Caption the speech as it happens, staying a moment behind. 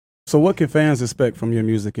So what can fans expect from your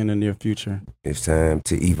music in the near future? It's time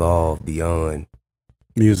to evolve beyond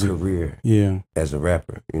Music career Yeah. as a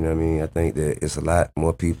rapper. You know what I mean? I think that it's a lot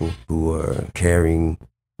more people who are carrying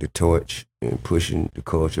the torch and pushing the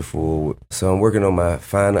culture forward. So I'm working on my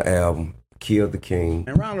final album, Kill the King.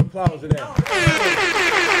 And round of applause to that.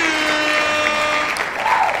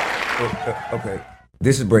 Okay,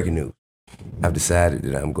 this is breaking news. I've decided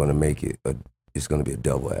that I'm going to make it, it's going to be a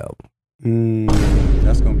double album.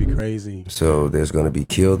 That's going to be crazy. So there's going to be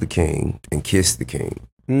Kill the King and Kiss the King.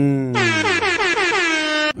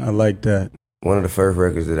 I like that. One of the first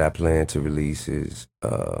records that I plan to release is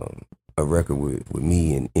a record with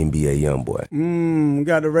me and NBA Youngboy. We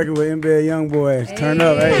got the record with NBA Youngboy. Hey, turn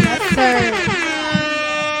up, hey.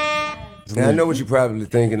 Now, I know what you're probably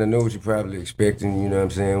thinking. I know what you're probably expecting. You know what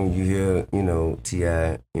I'm saying? When you hear,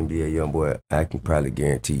 T.I., NBA Youngboy, I can probably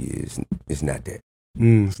guarantee you it's not that.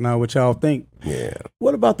 It's not what y'all think. Yeah.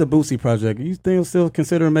 What about the Boosie project? You still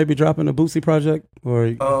considering maybe dropping the Boosie project?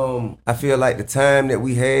 Or I feel like the time that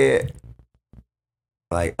we had,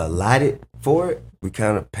 like, allotted for it, we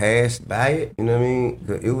kind of passed by it. You know what I mean?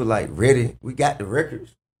 'Cause it was like ready. We got the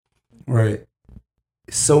records. Right.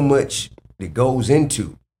 So much that goes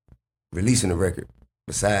into releasing a record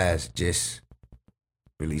besides just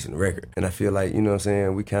releasing a record. And I feel like, you know what I'm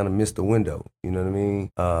saying, we kind of missed the window. You know what I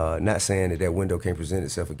mean? Not saying that window can't present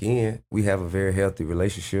itself again. We have a very healthy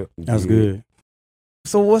relationship. That's good.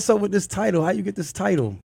 So what's up with this title? How you get this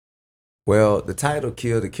title? Well, the title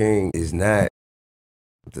Kill the King is not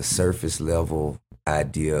the surface level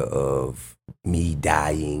idea of me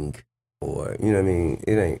dying or, you know what I mean?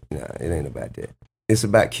 It ain't about that. It's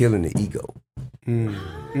about killing the ego.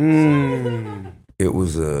 It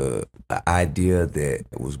was a idea that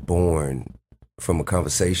was born from a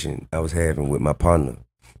conversation I was having with my partner,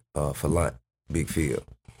 Falant, Big Phil,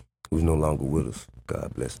 who's no longer with us.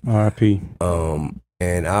 God bless him. R.I.P.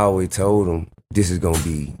 And I always told him this is gonna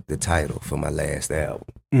be the title for my last album.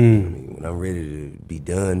 You know what I mean? When I'm ready to be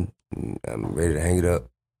done, I'm ready to hang it up,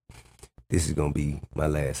 this is gonna be my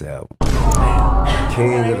last album.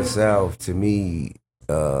 King of the South, to me,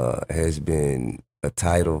 has been a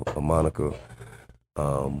title, a moniker.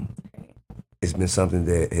 It's been something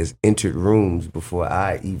that has entered rooms before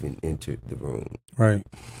I even entered the room. Right.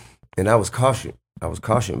 And I was cautioned.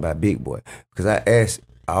 By Big Boy because I asked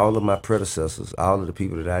all of my predecessors, all of the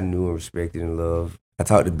people that I knew and respected and loved. I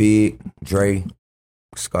talked to Big, Dre,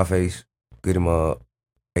 Scarface, Goody Mob,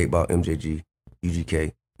 8-Ball, MJG,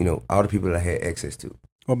 UGK, all the people that I had access to.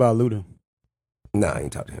 What about Luda? Nah, I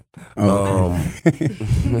ain't talked to him.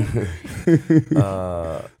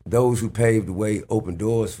 Okay. Those who paved the way, opened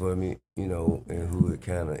doors for me, and who had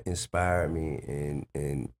kind of inspired me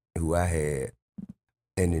and who I had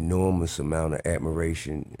an enormous amount of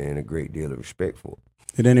admiration and a great deal of respect for.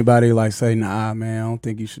 Did anybody say, nah, man, I don't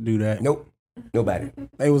think you should do that? Nope. Nobody.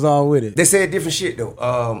 They was all with it. They said different shit, though.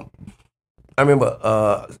 I remember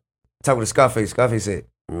talking to Scarface. Scarface said,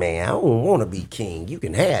 man, I don't want to be king. You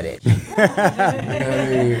can have that.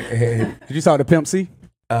 Did you talk to Pimp C?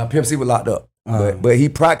 Pimp C was locked up. But he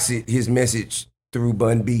proxied his message through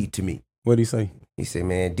Bun B to me. What'd he say? He said,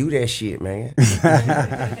 man, do that shit, man.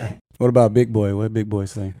 What about Big Boy? What did Big Boy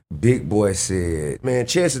say? Big Boy said, man,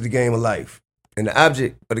 chess is the game of life. And the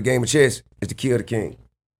object of the game of chess is to kill the king.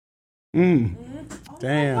 Damn.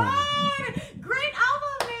 Oh, great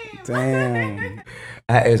album name. Damn.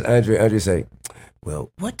 I asked Andre say,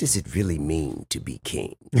 well, what does it really mean to be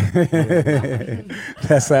king?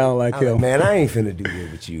 That sound like him. Man, I ain't finna do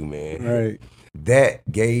that with you, man. Right. That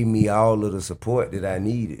gave me all of the support that I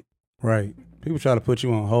needed. Right. People try to put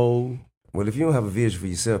you on hold. Well, if you don't have a vision for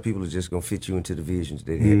yourself, people are just going to fit you into the visions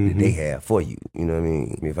that they have for you. You know what I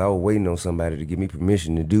mean? If I was waiting on somebody to give me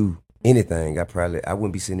permission to do anything, I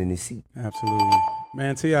wouldn't be sitting in this seat. Absolutely.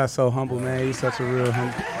 Man, T.I. so humble, man. He's such a real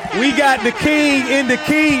humble. We got the king in the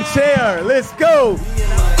king chair. Let's go.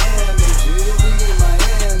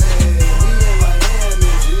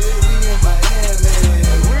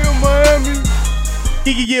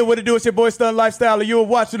 Yeah, what it do? It's your boy Stun Lifestyle, and you're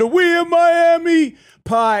watching the We in Miami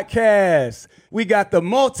podcast. We got the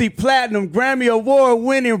multi-platinum Grammy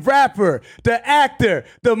Award-winning rapper, the actor,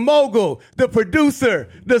 the mogul, the producer,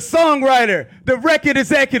 the songwriter, the record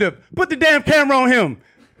executive. Put the damn camera on him.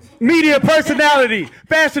 Media personality,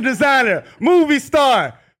 fashion designer, movie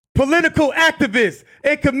star, political activist,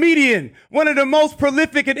 and comedian, one of the most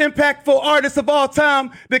prolific and impactful artists of all time,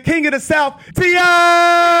 the king of the South, T.I.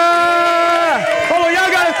 Hold on, y'all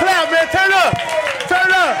gotta clap, man. Turn up. Turn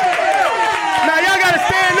up. Now y'all gotta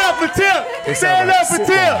stand up for Tip. Stand up for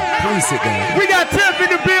Tip. Please sit down. We got Tip in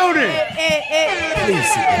the building. Please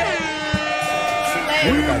sit down.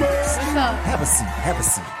 What's up? Have a seat,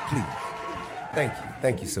 please.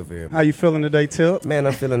 Thank you so very much. How you feeling today, Tip? Man,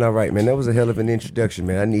 I'm feeling all right, man. That was a hell of an introduction,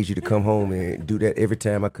 man. I need you to come home and do that every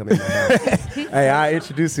time I come in my house. Hey, I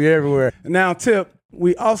introduce you everywhere. Now, Tip,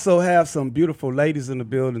 we also have some beautiful ladies in the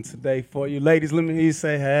building today for you. Ladies, let me hear you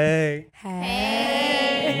say hey.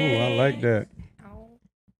 Hey. Ooh, I like that.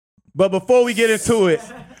 But before we get into it,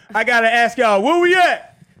 I got to ask y'all, where we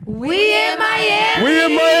at? We in Miami. We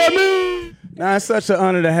in Miami. Now, it's such an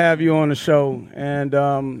honor to have you on the show. And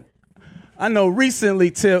I know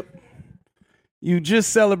recently, Tip, you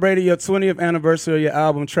just celebrated your 20th anniversary of your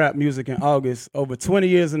album, Trap Music, in August. Over 20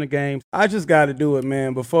 years in the game. I just got to do it,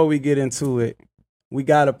 man. Before we get into it, we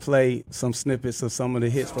got to play some snippets of some of the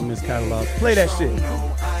hits from his catalog. Play that shit.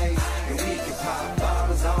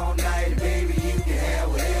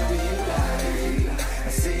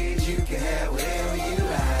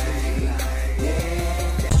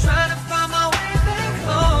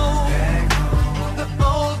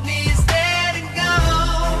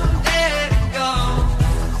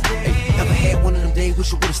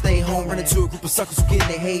 Wish you would've stayed home, running to a group of suckers who getting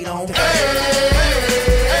their hate on. Don't tell them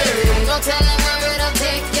where it'll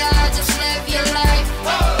take ya, just live your life.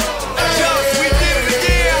 We did it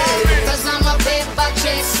again, Cause I'm a paper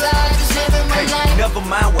chaser, just living my life. never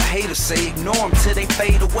mind what haters say, ignore them till they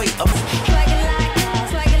fade away. Swagger like us,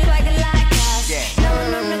 swagger like us. Yeah. No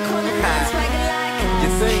one on the corner, swagger like us. You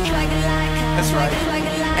think? Swagger like us. That's right. Swagger like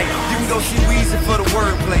Hey, us. you can go see Weezy for the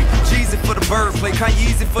wordplay, Jeezy for the birdplay,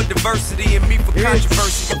 Kanyeezy for diversity, and me for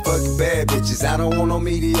controversy. Fuck bad bitches, I don't want no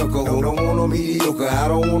mediocre. Don't want no mediocre, I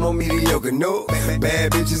don't want no mediocre. No,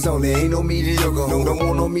 bad bitches only, ain't no mediocre. No, don't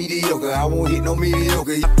want no mediocre, I won't hit no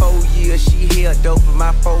mediocre. 4 years, she held dope for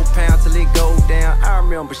my 4 pounds till it go down. I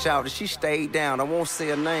remember shouting, she stayed down. I won't say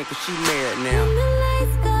her name cause she married now. The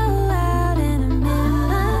lights go out in the middle of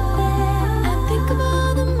my bed. I think of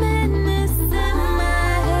all the madness in my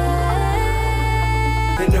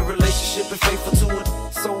head. In a relationship and faithful to it,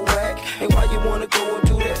 so whack. Hey, why you wanna go and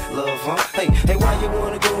do that, love, huh? Hey, why you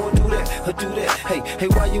wanna go and do that, or do that? Hey,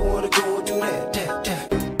 why you wanna go and do that, that.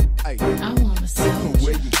 Hey, I wanna see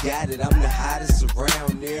where you got it, I'm the hottest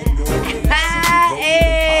around there. No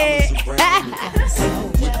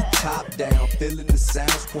with the top down, feeling the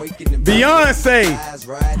sounds quaking and Beyonce. eyes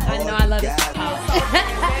right. I know I love it.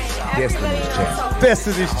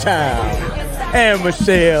 Destiny's Child. And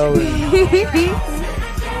Michelle.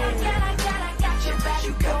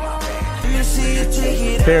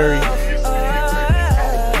 Perry.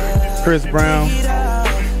 Chris Brown.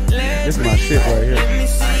 This is my shit right here.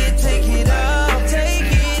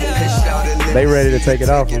 They ready to take it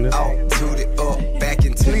off on this one.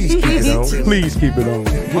 Please keep it on. Please keep it on.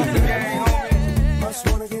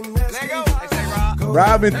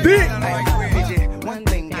 Robin Thicke. One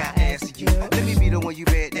thing I ask you, let me be the one you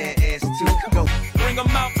bet that ass to. Go. Bring 'em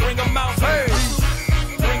out, hey.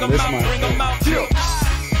 Bring 'em This out, my bring 'em out,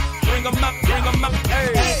 bring 'em out, hey.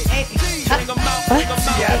 Bring 'em out,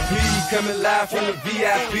 VIP coming live from the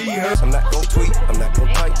VIP. I'm not gon' tweet, I'm not gon'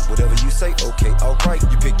 type. Whatever you say, okay, alright.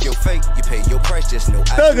 You pick your fate, you pay your price. Just know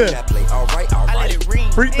I do Thugger. not play. Alright.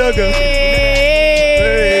 Free Thugger.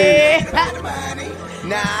 Hey.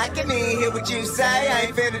 Nah, I can even hear what you say. I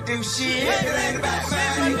ain't finna do shit.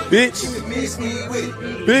 Bitch. You can miss me with it.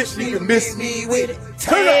 Bitch, you can miss me with it.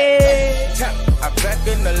 Turn up. I pack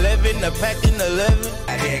in 11, I pack in 11.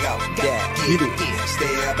 There you go. Yeah. Get it.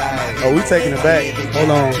 Stay about Oh, we taking it back. Hold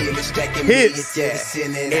on. Hits.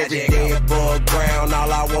 Every day above ground,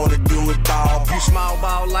 all I wanna do is ball. You small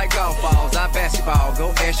ball like golf balls, I basketball,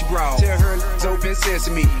 go ask your growl. Tell her it's open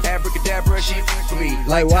sesame, abracadabra, she for me.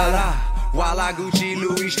 Like Walla. Walla, Gucci,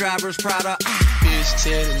 Louis, Strivers, Prada. Bitch,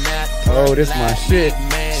 tell them that. Oh, this my shit. I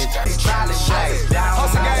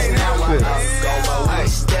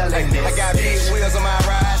got big wheels on my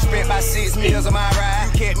ride, spent about 6 meals on my ride.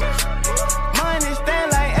 Kept me. Mine is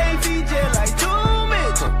stand like AVJ, like 2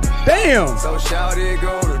 minutes. Damn. So shawty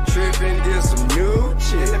go to trip and get some new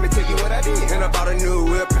shit. Let me tell you what I did. And I bought a new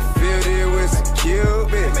whip and filled it with some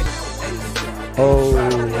Cubans. Oh,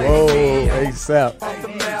 ASAP.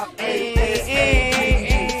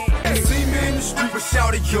 See me in the street, but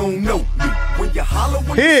shawty, you don't know me. When you holler,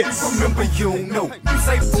 when Hits. you remember, you don't know me.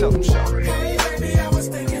 Say, tell them, shawty.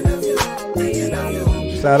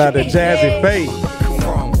 Shout out to Jazzy Faye.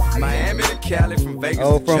 From Miami to Cali, from Vegas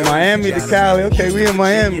Oh, to from Jersey, Miami to Cali. Okay, we in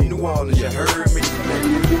Miami. New Orleans, you heard me.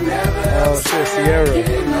 Oh, shit, Sierra.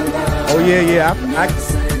 Oh, yeah.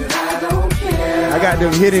 I got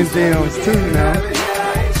them hidden gems, too, now.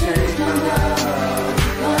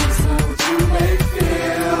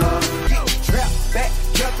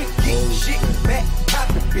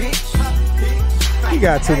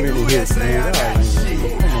 got too many hits, man.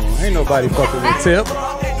 Come on, ain't nobody fucking with Tip.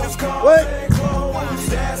 What?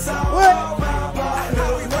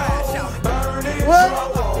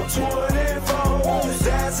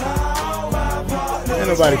 Ain't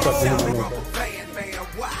nobody fucking with him.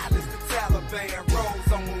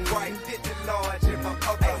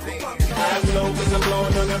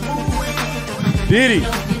 Diddy.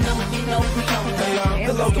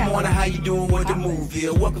 How you doing with the move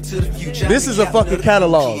here? Welcome to the future. This is a fucking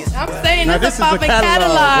catalog. I'm saying Now, this this a is a popping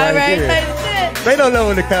catalog catalog, right right? here. Shit. They don't know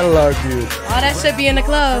what the catalog is. All that should be in the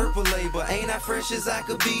club. Purple label, ain't I fresh as I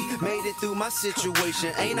could be? Made it through my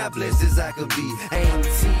situation, ain't I blessed as I could be? Ain't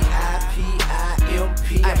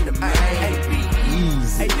T-I-P-I-M-P, I'm the man.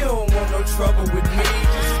 Hey, you don't want no trouble with me,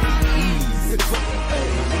 just be easy. Hey,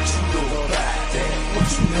 what you know about that? What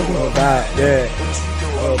you know About that.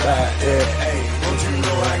 About that. Hey, what you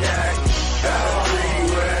know I got?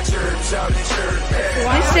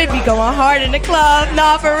 This shit be going hard in the club.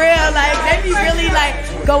 No, for real. Like, they be really, like,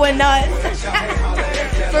 going nuts.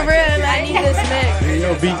 For real, like, I need this mix.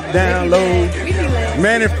 Yo, beat down low. We be lit.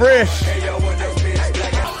 Man and fresh.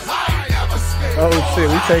 Oh shit,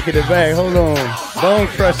 we taking it back. Hold on. Bone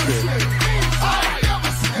Crusher.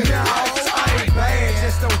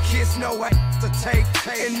 Just don't kiss no ass to take.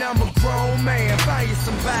 And I'm a grown man. Find you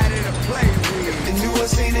somebody to play with. And you have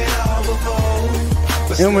seen it all before.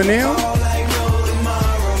 Eminem.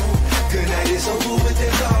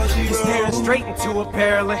 Staring straight into a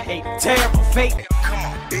barrel of hate. Terrible fate. Come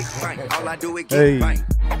on, big bang. All I do is Hey. get bang.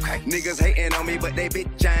 Okay, niggas hating on me, but they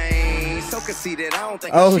bitch ain't. So conceited, I don't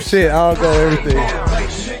think. Oh shit, I'll go everything.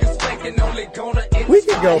 We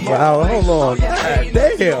can go for hours. Hold on. God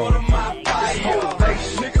damn.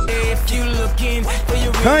 If you looking for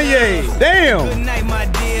your Kanye, damn. good night, my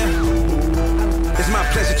dear. It's my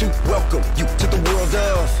pleasure to welcome you to the world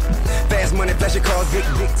of fast money, flashy cars, big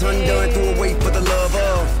dicks, undone, threw away for the love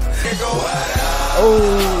of.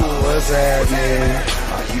 Oh, what's that, man?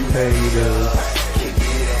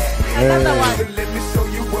 Let me show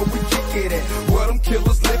you where we kick it at. Where them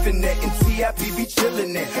killers living at, and TIP be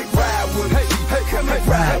chillin' at. Ride with it, hey, come and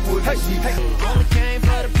ride with it.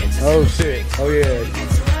 Oh shit. Oh yeah.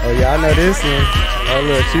 Oh yeah, I know this one. Oh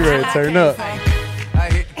look, she ready to turn up. I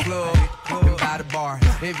hit the club, and by the bar.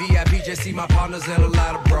 In VIP, just see my partners and a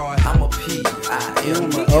lot of broad. I'm a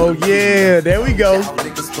P.I.M. Oh yeah, there we go.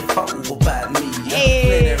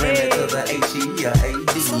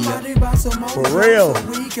 For real.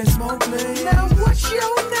 Now what's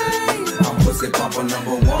your name? I'm Pussy Papa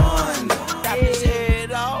 #1. Got his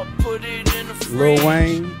head off, put it in the fridge. Lil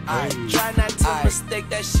Wayne. Try not to mistake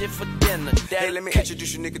that shit for dinner. Hey, let me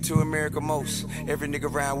introduce you nigga to America most. Every nigga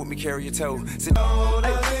round with me carry your toe. God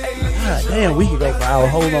damn, we can go for hours.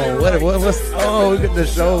 Hold on. What's oh look at the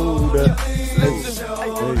shoulder.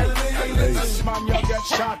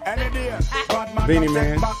 Beanie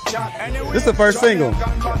Man. This is the first single.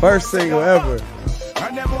 First single ever.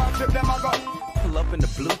 Pull up in the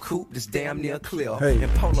blue coupe, this damn near clear. Hey. In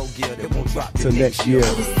polo gear, they won't drop Till next year.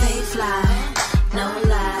 Stay fly, no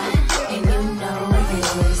lie, and you know this.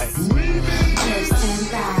 Just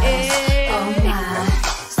and lies, oh my,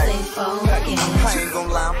 stay focused. I ain't gon'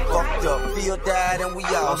 lie, I'm fucked up. Feel died and we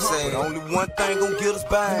all say only one thing gon' get us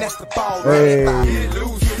by, and that's the ball. Hey.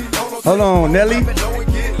 Hold on, Nelly.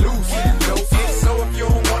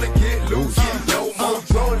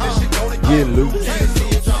 Get loose.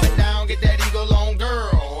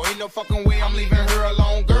 Fucking way I'm leaving her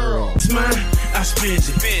alone, girl. It's mine, I spend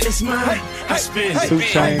it. It's mine, I spend it. 2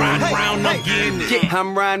 Chainz. I'm riding around, I'm getting it.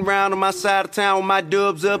 I'm riding around on my side of town with my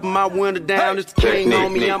dubs up and my window down. It's the king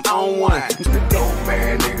on me, I'm on one.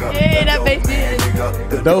 Yeah, that bass is.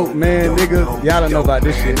 The dope man, nigga. Y'all don't know about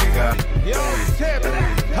this shit. You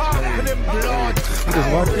just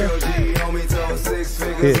watch that?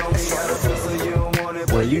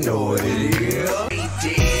 Yeah. Well, you know what it is.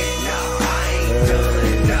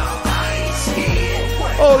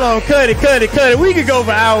 Hold on, cut it. We can go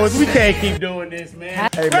for hours. We can't keep doing this, man.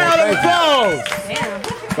 Hey, man, round of applause.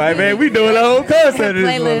 Right, man, we doing a whole concert of this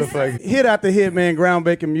Playlist. motherfucker. Hit after hit, man,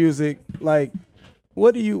 groundbreaking music. Like,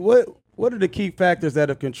 what are the key factors that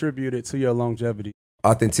have contributed to your longevity?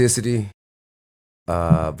 Authenticity,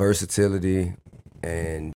 versatility,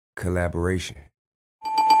 and collaboration.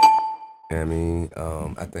 I mean,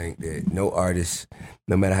 I think that no artist,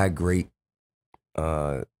 no matter how great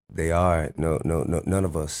they are, none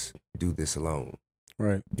of us do this alone.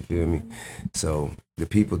 Right. You feel me? So the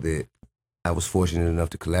people that I was fortunate enough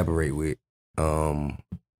to collaborate with,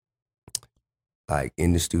 like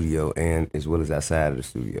in the studio and as well as outside of the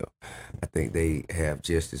studio, I think they have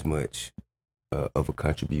just as much of a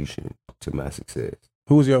contribution to my success.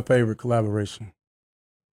 Who was your favorite collaboration?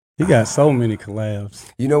 He got so many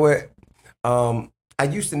collabs. You know what? I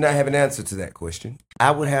used to not have an answer to that question.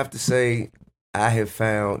 I would have to say I have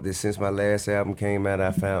found that since my last album came out,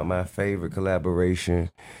 I found my favorite collaboration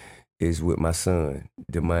is with my son,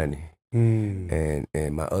 Damani. And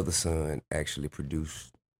my other son actually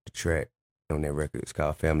produced the track on that record. It's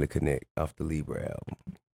called Family Connect off the Libra album.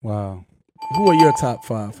 Wow. Who are your top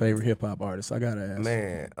 5 favorite hip hop artists? I gotta ask.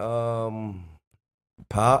 Man,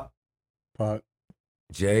 Pop,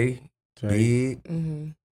 Jay. Big,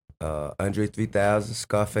 Andre 3000,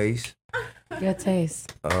 Scarface. Your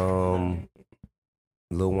taste. Lil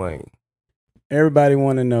Wayne. Everybody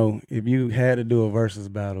want to know, if you had to do a versus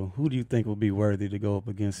battle, who do you think would be worthy to go up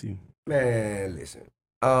against you? Man, listen.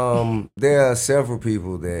 There are several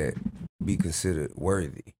people that be considered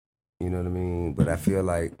worthy. You know what I mean? But I feel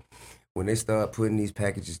like when they start putting these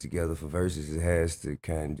packages together for verses, it has to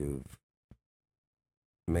kind of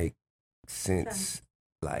make sense,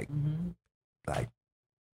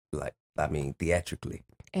 theatrically.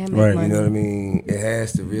 And Right. money. You know what I mean? It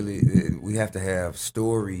has to really, we have to have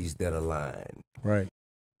stories that align. Right.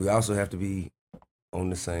 We also have to be on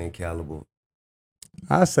the same caliber.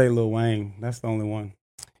 I say Lil Wayne. That's the only one.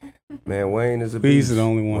 Man, Wayne is a He's beast. the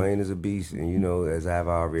only one. Wayne is a beast, and you know, as I've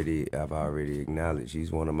already acknowledged,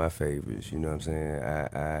 he's one of my favorites. You know what I'm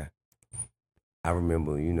saying? I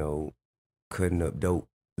remember, you know, cutting up dope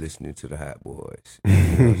listening to the Hot Boys. You know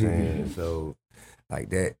what I'm saying? So, like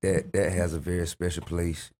that has a very special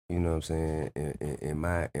place. You know what I'm saying? In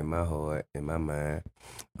my heart, in my mind,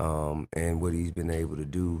 and what he's been able to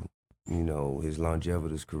do. You know, his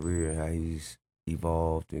longevitous career, how he's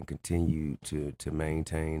evolved and continued to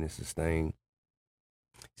maintain and sustain.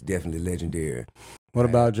 It's definitely legendary. What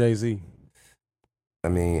about Jay-Z? I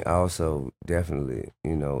mean, also definitely,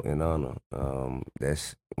 you know, in honor.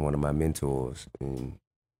 That's one of my mentors in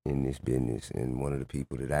this business, and one of the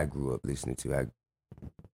people that I grew up listening to. I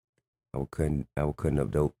was cutting up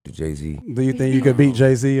dope to Jay-Z. Do you think you could beat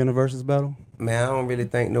Jay-Z in a versus battle? Man, I don't really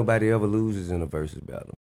think nobody ever loses in a versus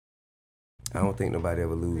battle. I don't think nobody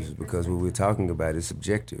ever loses, because what we're talking about is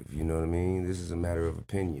subjective. You know what I mean? This is a matter of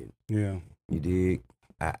opinion. Yeah. You dig?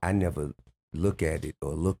 I never looked at it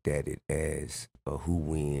as a who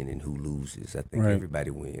win and who loses. I think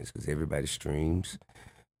everybody wins because everybody streams.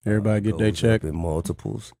 Everybody get their check in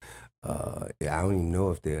multiples. I don't even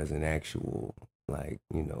know if there's an actual, like,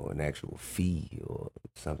 you know, an actual fee or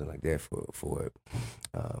something like that for it.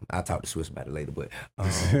 I'll talk to Swiss about it later, but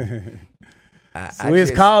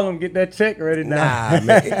Swiss, call him, get that check ready now.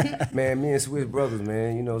 Nah, man, me and Swiss brothers,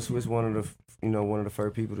 man. You know, Swiss one of the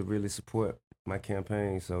first people to really support my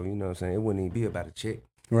campaign. So, you know what I'm saying? It wouldn't even be about a check.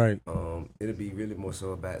 Right. It'll be really more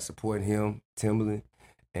so about supporting him, Timbaland,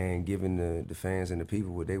 and giving the fans and the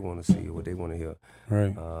people what they want to see or what they want to hear.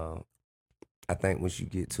 Right. I think once you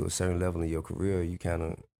get to a certain level in your career, you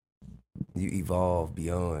evolve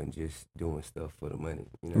beyond just doing stuff for the money.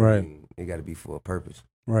 You know what I mean? It got to be for a purpose.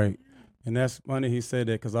 Right. And that's funny he said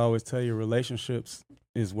that, because I always tell you relationships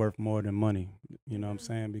is worth more than money. You know what I'm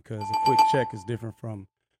saying? Because a quick check is different from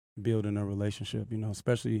building a relationship, you know,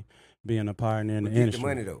 especially being a pioneer in the industry. Get the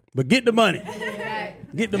money, though. But get the money.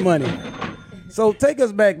 Get the money. So take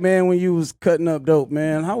us back, man, when you was cutting up dope,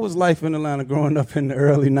 man. How was life in Atlanta growing up in the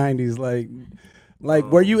early 90s? Like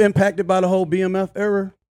were you impacted by the whole BMF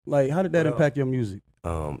era? Like, how did that impact your music?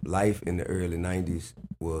 Life in the early 90s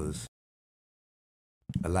was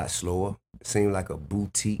a lot slower. It seemed like a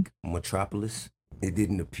boutique metropolis. It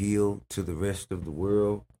didn't appeal to the rest of the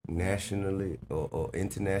world nationally or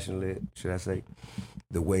internationally, should I say,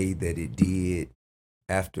 the way that it did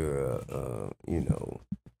after,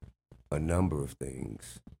 a number of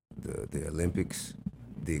things. The Olympics,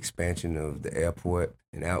 the expansion of the airport,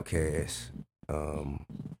 and Outkast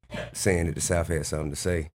saying that the South had something to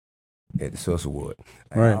say at the Source Award.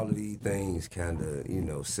 Like, all of these things kind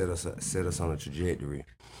of, set us on a trajectory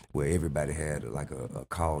where everybody had a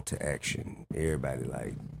call to action. Everybody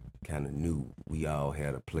kind of knew we all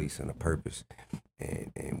had a place and a purpose,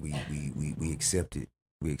 and we accepted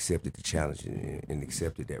the challenge and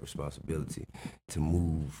accepted that responsibility to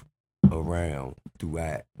move around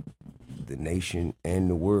throughout the nation and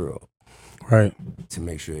the world. Right. To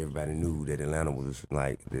make sure everybody knew that Atlanta was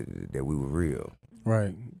that we were real.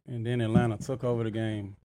 Right. And then Atlanta took over the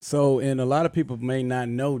game. So, and a lot of people may not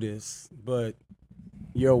know this, but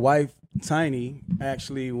your wife, Tiny,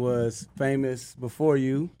 actually was famous before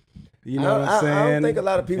you. You know what I'm saying? I don't think a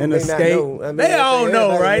lot of people and may not know. I mean, they all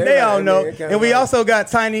know, right? They all know. And we also got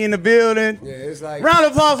Tiny in the building. Yeah, it's like... Round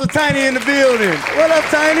of applause for Tiny in the building. What up,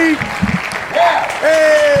 Tiny? Yeah.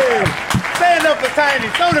 Hey. Stand up for Tiny.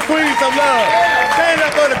 Show the queen some love. Stand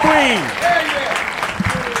up for the queen.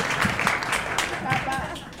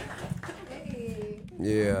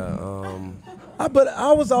 Yeah. But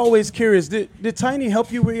I was always curious. Did Tiny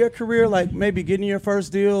help you with your career? Like maybe getting your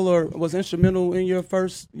first deal, or was instrumental in your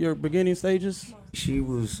beginning stages? She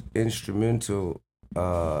was instrumental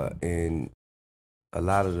in a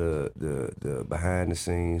lot of the behind the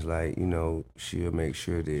scenes. Like, you know, she'll make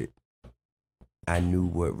sure that I knew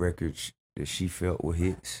what records that she felt were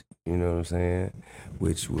hits. You know what I'm saying?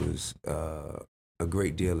 Which was a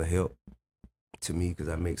great deal of help to me, because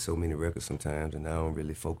I make so many records sometimes, and I don't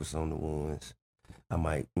really focus on the ones. I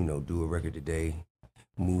might, you know, do a record today,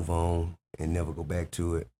 move on, and never go back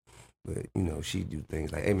to it. But, you know, she do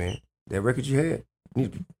things like, hey, man, that record you had, you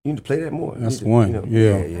need to play that more. That's one, you know,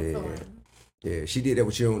 yeah. Yeah, she did that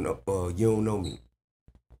with You Don't Know Me.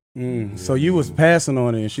 So you was passing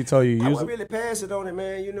on it, and she told you I use wasn't it? really passing on it,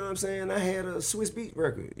 man. You know what I'm saying? I had a Swiss Beat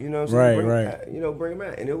record. You know what I'm saying? Right. Bring them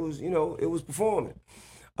out. And it was, you know, it was performing.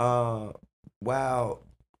 While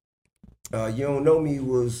You Don't Know Me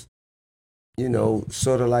was, you know,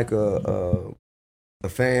 sort of like a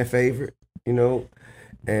fan favorite, you know,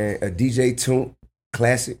 and a DJ tune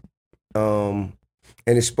classic. And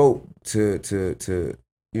it spoke to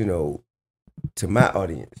you know, to my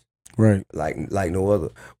audience. Right. Like no other.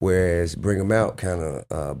 Whereas Bring 'Em Out kind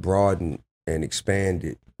of broadened and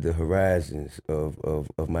expanded the horizons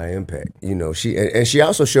of my impact. You know, she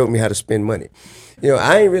also showed me how to spend money. You know,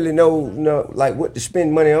 I ain't really know like what to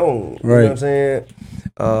spend money on. You know what I'm saying?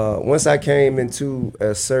 Once I came into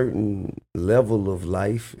a certain level of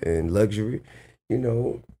life and luxury, you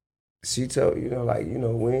know, she told, you know, like, you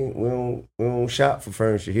know, we don't shop for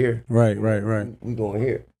furniture here. Right. We going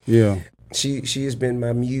here. Yeah. She has been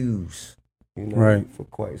my muse, you know, for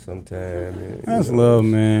quite some time. And, that's love,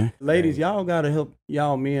 man. Ladies, y'all gotta help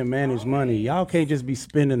y'all men manage money. Y'all can't just be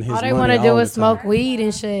spending his money. All they want to do is smoke weed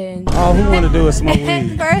and shit. All who want to do is smoke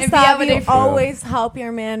weed. First off, you always help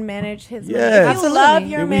your man manage his money. Yes. If you love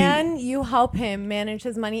your man, you help him manage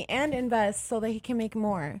his money and invest so that he can make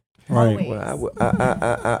more. Right. Always. Well,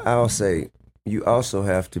 I'll say you also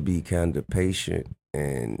have to be kind of patient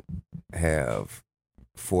and have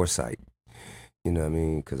foresight. You know what I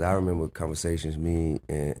mean? Because I remember conversations me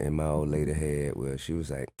and my old lady had where she was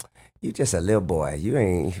like, "You just a little boy. You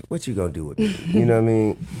ain't. What you gonna do with me?" You know what I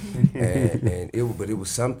mean? But it was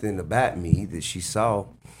something about me that she saw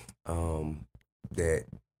that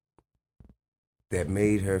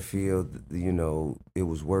made her feel, you know, it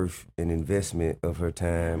was worth an investment of her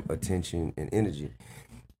time, attention, and energy.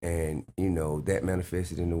 And, you know, that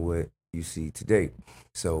manifested into what you see today.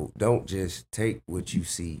 So don't just take what you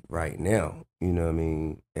see right now, you know what I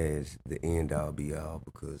mean, as the end all be all,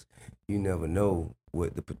 because you never know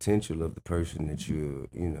what the potential of the person that you're,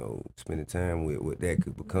 you know, spending time with, what that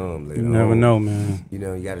could become later on. You never know, man. You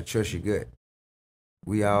know, you got to trust your gut.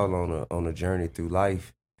 We all on a journey through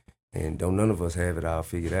life, and don't none of us have it all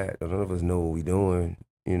figured out. Don't none of us know what we doing.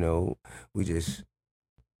 You know, we just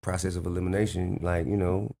process of elimination, like, you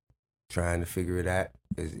know, trying to figure it out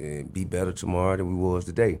and be better tomorrow than we was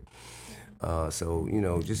today. So, you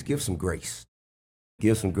know, just give some grace.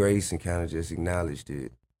 Give some grace and kind of just acknowledge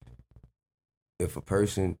that if a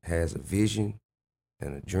person has a vision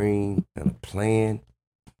and a dream and a plan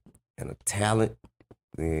and a talent,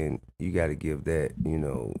 then you got to give that, you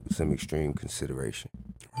know, some extreme consideration.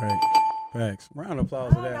 Right. Facts. Round of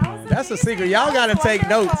applause for that, man. That's a secret. Y'all got to take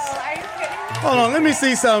notes. Hold on. Let me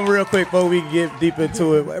see something real quick before we get deep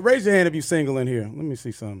into it. Raise your hand if you single in here. Let me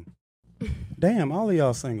see something. Damn, all of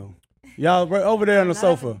y'all single. Y'all right over there on the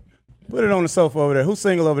sofa. Put it on the sofa over there. Who's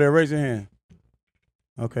single over there? Raise your hand.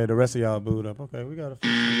 Okay, the rest of y'all booed up. Okay, we got to.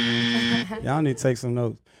 Y'all need to take some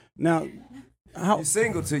notes. Now, you're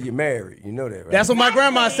single till you're married. You know that, right? That's what my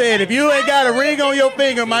grandma said. If you ain't got a ring on your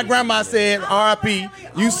finger, my grandma said, R.I.P.,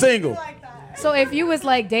 you single. So if you was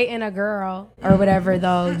like dating a girl or whatever,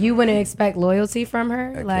 though, you wouldn't expect loyalty from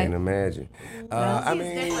her? I can't imagine. I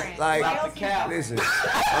mean, like, listen.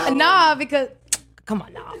 Nah, because, come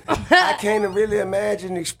on now. I can't really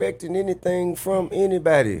imagine expecting anything from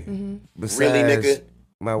anybody besides really, nigga?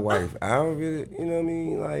 My wife. I don't really, you know what I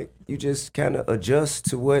mean? Like, you just kind of adjust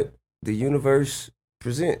to what the universe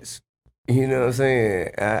presents. You know what I'm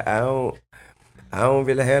saying? I don't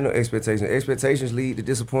really have no expectations. Expectations lead to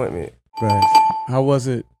disappointment. Right. How was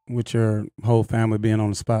it with your whole family being on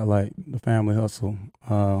the spotlight, the Family Hustle,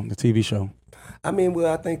 the TV show? I mean,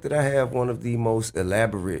 well, I think that I have one of the most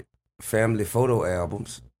elaborate family photo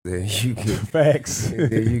albums that you could Facts.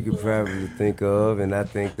 that you could probably think of, and I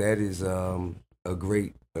think that is a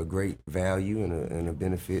great a great value and a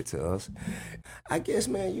benefit to us. I guess,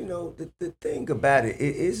 man, you know, the thing about it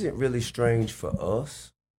isn't really strange for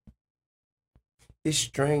us. It's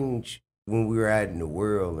strange when we're out in the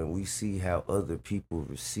world and we see how other people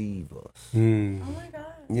receive us. Oh my God.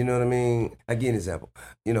 You know what I mean? I give an example.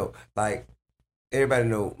 You know, like everybody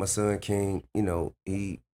know my son King. You know,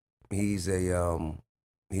 he's a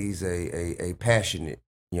passionate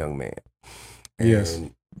young man. And, Yes.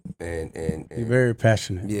 And He's very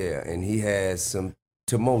passionate. yeah, and he has some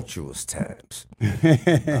tumultuous times.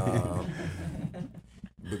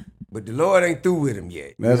 But the Lord ain't through with him yet.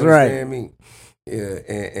 You That's understand right. me? Yeah,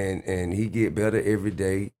 and he get better every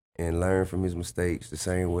day and learn from his mistakes the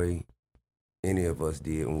same way any of us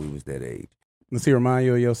did when we was that age. Does he remind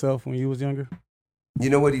you of yourself when you was younger? You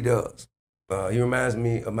know what he does? He reminds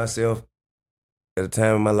me of myself at a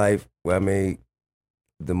time in my life where I made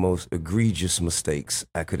the most egregious mistakes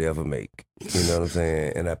I could ever make. You know what I'm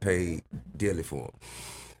saying? And I paid dearly for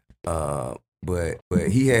them. But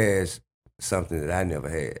he has something that I never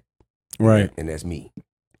had. Right. And that's me.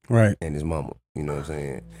 Right. And his mama. You know what I'm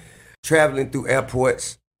saying? Traveling through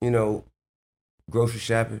airports, you know, grocery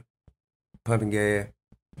shopping, pumping gas.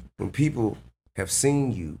 When people have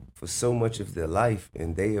seen you for so much of their life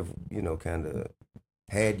and they have, you know, kind of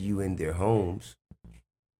had you in their homes,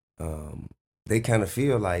 they kind of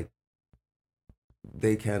feel like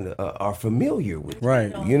they kind of are familiar with you.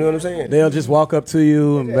 Right. You know what I'm saying? They'll just walk up to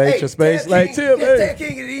you and invade your space. Like, chill, Tell hey.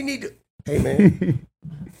 King, he need to, hey, man,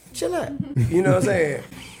 chill out. You know what I'm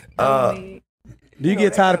saying? Do you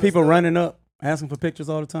get tired of people running up, asking for pictures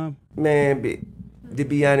all the time? Man, to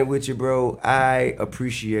be honest with you, bro, I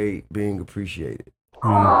appreciate being appreciated. You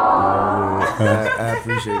know what I mean? I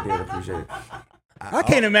appreciate being appreciated. I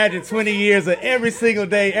can't imagine 20 years of every single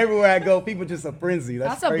day, everywhere I go, people just a frenzy.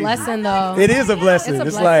 That's a crazy. blessing, though. It is a blessing. It's a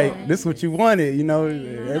It's blessing. like, this is what you wanted, you know,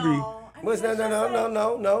 every... No.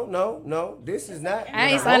 This is not. I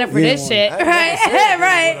ain't signed up for this shit. Right.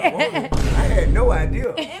 I had no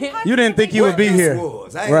idea. You didn't think you would be this here.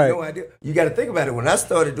 was. I had no idea. You got to think about it. When I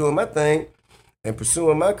started doing my thing and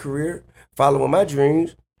pursuing my career, following my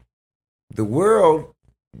dreams, the world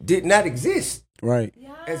did not exist Right.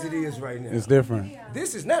 as it is right now. It's different.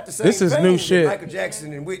 This is not the same. This is thing new that shit. Michael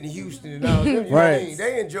Jackson and Whitney Houston and all them. You know what I Right. mean?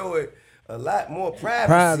 They enjoyed a lot more privacy.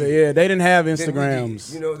 Private, yeah. They didn't have than we did.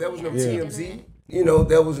 Instagrams. You know, there was no TMZ. You know,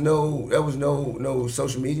 there was no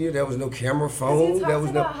social media. There was no camera phone. He There talks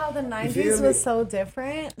was no. about how the You feel 90s me? was so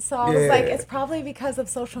different. So I was like, Yeah. it's probably because of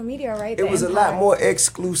social media, right? It The was a lot impact. more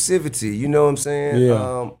exclusivity. You know what I'm saying?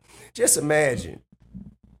 Yeah. Just imagine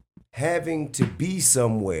having to be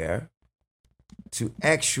somewhere to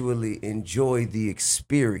actually enjoy the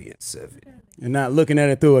experience of it. And not looking at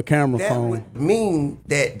it through a camera That phone. would mean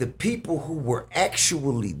that the people who were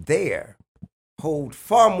actually there hold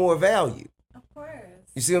far more value. Of course.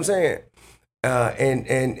 You see what I'm saying?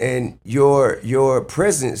 And your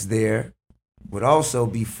presence there would also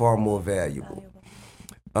be far more valuable.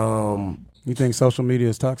 You think social media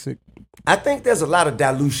is toxic? I think there's a lot of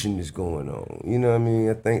dilution that's going on. You know what I mean?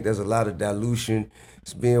 I think there's a lot of dilution.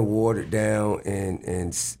 It's being watered down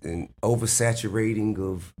and oversaturating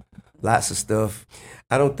of lots of stuff.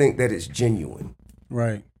 I don't think that it's genuine.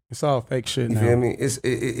 Right. It's all fake shit You now. feel me?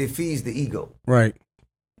 It feeds the ego. Right.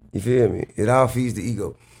 You feel me? It all feeds the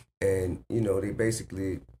ego. And, you know, they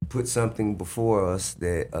basically put something before us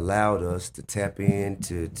that allowed us to tap in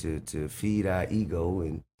to feed our ego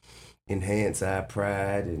and enhance our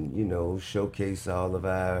pride and, you know, showcase all of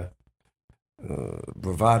our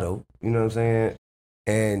bravado. You know what I'm saying?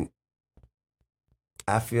 And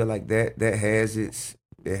I feel like that has its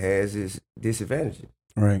disadvantages.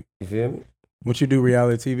 Right. You feel me? Would you do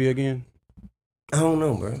reality TV again? I don't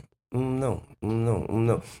know, bro. No. I don't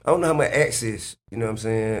know how much access, you know what I'm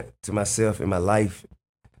saying, to myself and my life,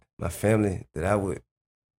 my family, that I would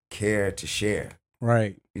care to share.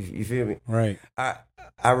 Right. You feel me? Right.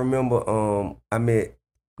 I remember I met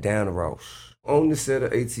Diana Ross on the set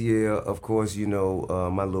of ATL. Of course, you know,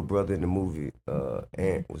 my little brother in the movie,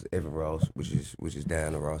 Ant, was Evan Ross, which is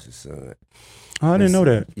Diana Ross's son. Oh, I didn't know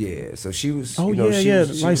that. Yeah, so she was. Oh, you know, yeah,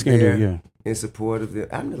 she light was king there dude, yeah. in support of the.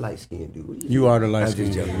 I'm the light skinned dude. What You are the light I'm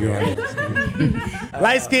skinned just dude. joking. You are the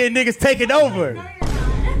light skinned niggas taking over.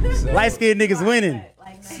 Light skinned niggas winning.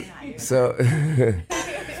 So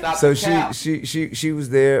she was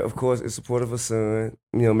there, of course, in support of her son.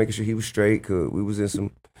 You know, making sure he was straight, cause we was in some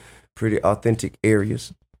pretty authentic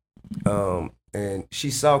areas. And she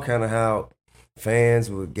saw kind of how fans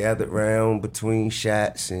were gathered around between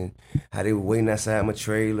shots and how they were waiting outside my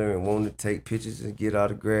trailer and wanting to take pictures and get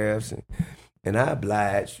autographs. And And I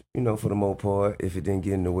obliged, for the most part, if it didn't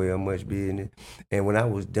get in the way of much business. And when I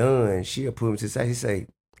was done, she'll put me to the side. She say,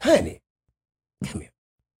 honey, come here.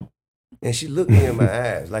 And she looked me in my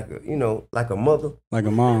eyes like a mother. Like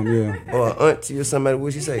a mom, yeah. Or an auntie or somebody.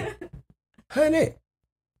 What she say? Honey,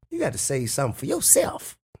 you got to say something for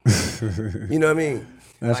yourself. You know what I mean?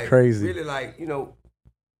 That's crazy. Really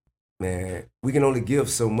man, we can only give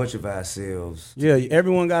so much of ourselves. Yeah,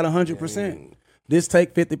 everyone got 100%. This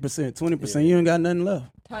take 50%, 20%. You ain't got nothing left.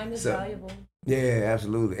 Time is valuable. Yeah,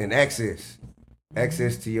 absolutely. And access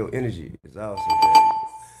to your energy is also valuable.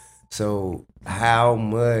 So how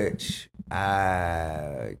much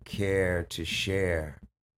I care to share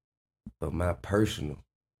of my personal,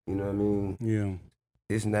 you know what I mean? Yeah.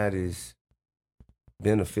 It's not as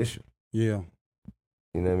beneficial. Yeah.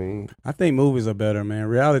 You know what I mean? I think movies are better, man.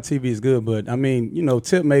 Reality TV is good, but I mean,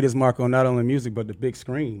 Tip made his mark on not only music, but the big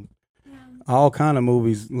screen. Yeah. All kind of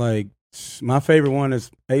movies. Like, my favorite one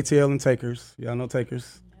is ATL and Takers. Y'all know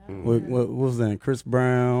Takers? Yeah. What was that? Chris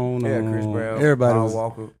Brown? Yeah, Chris Brown. Everybody Paul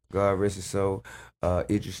Walker, God rest his soul.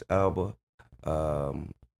 Idris Elba.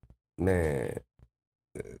 Man,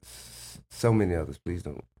 so many others. Please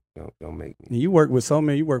don't make me. You work with so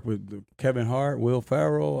many. You work with Kevin Hart, Will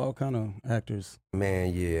Ferrell, all kind of actors.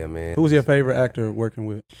 Man, yeah, man. Who's your favorite actor working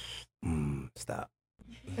with? Stop.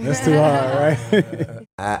 That's too hard, right?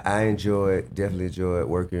 I definitely enjoyed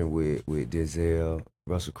working with Denzel,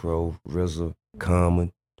 Russell Crowe, RZA,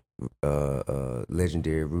 Common,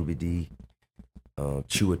 legendary Ruby D,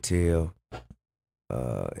 Chiwetel,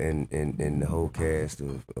 and the whole cast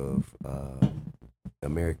of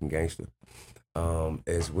American Gangster,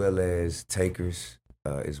 as well as Takers,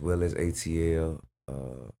 as well as ATL,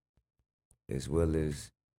 as well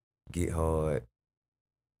as Get Hard,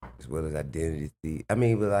 as well as Identity Thief. I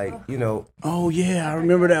mean, but Oh yeah, I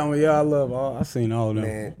remember that one. Yeah, I've seen all of them.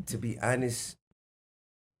 Man, to be honest,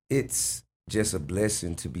 it's just a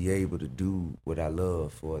blessing to be able to do what I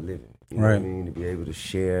love for a living. You know what I mean? To be able to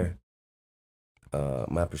share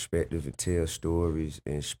my perspective and tell stories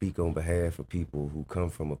and speak on behalf of people who come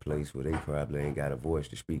from a place where they probably ain't got a voice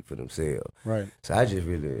to speak for themselves. Right. So I just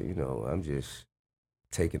really, I'm just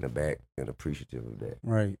taken aback and appreciative of that.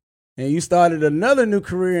 Right. And you started another new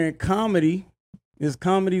career in comedy. Is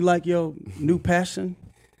comedy like your new passion?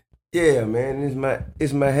 Yeah, man.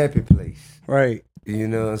 It's my happy place. Right. You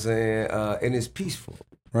know what I'm saying? And it's peaceful.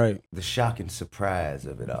 Right. The shock and surprise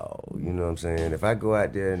of it all. You know what I'm saying? If I go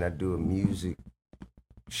out there and I do a music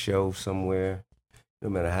show somewhere, no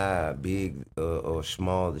matter how big or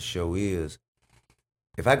small the show is,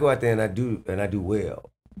 if I go out there and I do well,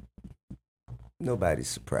 nobody's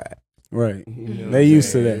surprised. Right. You know they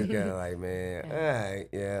used to that. It's kind of like, man, all right,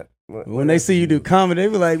 yeah. When they see you do comedy, they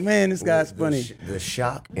be like, man, this guy's funny. The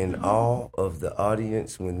shock and awe of the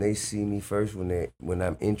audience when they see me first, when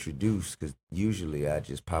I'm introduced, because usually I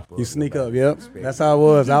just pop up. You sneak up, yep. That's how it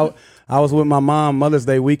was. I was with my mom Mother's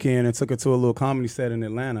Day weekend and took her to a little comedy set in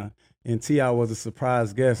Atlanta, and T.I. was a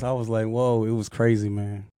surprise guest. I was like, whoa, it was crazy,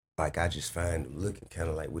 man. Like, I just find them looking kind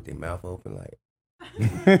of like with their mouth open, like,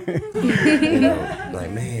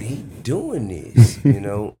 like, man, he doing this,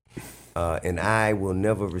 and I will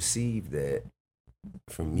never receive that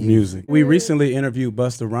from music. We recently interviewed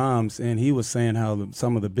Busta Rhymes, and he was saying how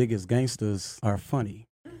some of the biggest gangsters are funny.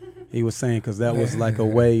 He was saying because that was like a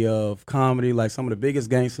way of comedy, like some of the biggest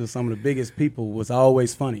gangsters, some of the biggest people was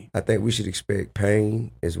always funny. I think we should expect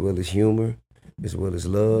pain as well as humor, as well as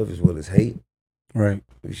love, as well as hate. Right.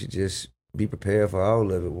 We should just be prepared for all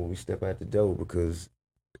of it when we step out the door, because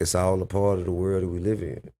it's all a part of the world that we live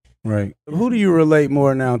in. Right. Who do you relate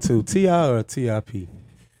more now to, T.I. or T.I.P.?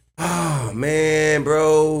 Oh, man,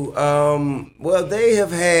 bro. Well, they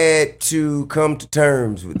have had to come to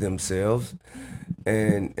terms with themselves,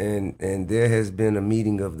 and there has been a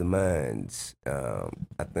meeting of the minds.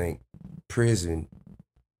 I think prison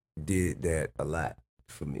did that a lot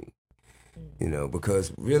for me,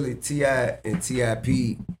 because really T.I. and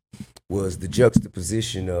T.I.P. was the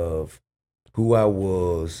juxtaposition of who I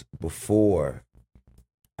was before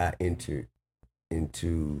I entered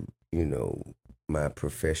into, my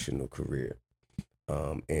professional career,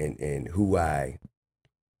 and who I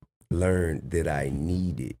learned that I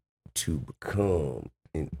needed to become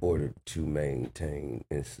in order to maintain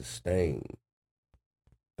and sustain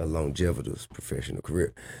a longevitous professional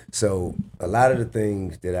career. So a lot of the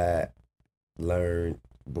things that I learned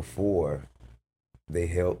before, they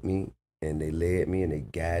helped me and they led me and they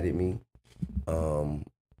guided me.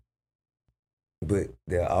 But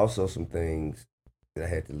there are also some things that I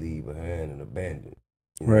had to leave behind and abandon.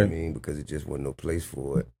 You know what I mean? Because it just wasn't no place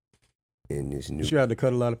for it in this new. You had to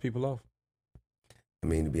cut a lot of people off. I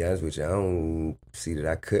mean, to be honest with you, I don't see that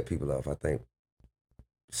I cut people off. I think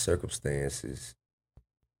circumstances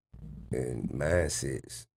and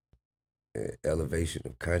mindsets, elevation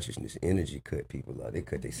of consciousness, energy cut people off. They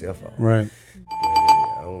cut themselves off. Right.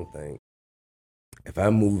 I don't think if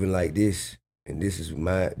I'm moving like this, and this is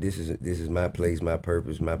my place, my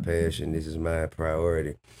purpose, my passion, this is my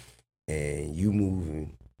priority, and you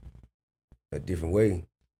moving a different way,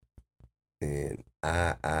 and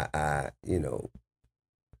our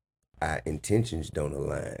intentions don't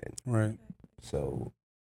align. Right. So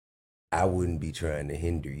I wouldn't be trying to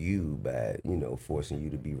hinder you by, forcing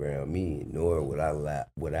you to be around me, nor would I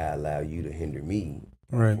allow you to hinder me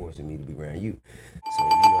by Right. forcing me to be around you. So, you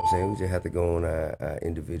know what I'm saying? We just have to go on our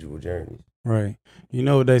individual journeys. Right. You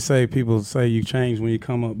know what they say, people say you change when you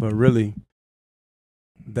come up, but really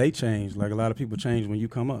they change. Like a lot of people change when you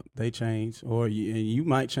come up. They change, or you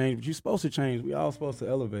might change, but you're supposed to change. We all supposed to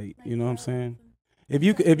elevate. You know what I'm saying? If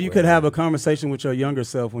you could have a conversation with your younger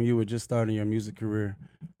self when you were just starting your music career,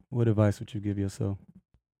 what advice would you give yourself?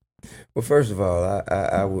 Well, first of all,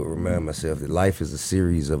 I would remind myself that life is a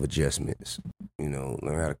series of adjustments.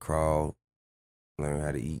 Learn how to crawl, learn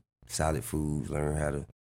how to eat solid foods, learn how to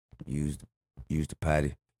use the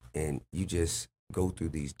potty, and you just go through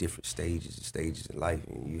these different stages in life,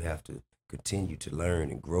 and you have to continue to learn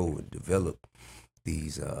and grow and develop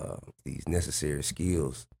these necessary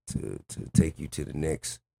skills to take you to the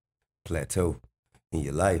next plateau in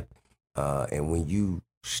your life. And when you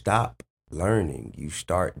stop learning, you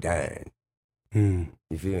start dying.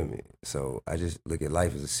 You feel me? So I just look at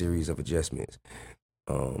life as a series of adjustments.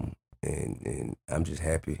 And I'm just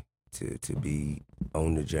happy to be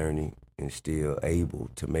on the journey and still able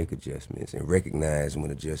to make adjustments and recognize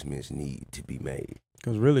when adjustments need to be made.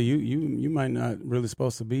 Because really, you might not really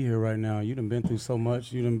supposed to be here right now. You done been through so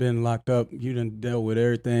much. You done been locked up. You done dealt with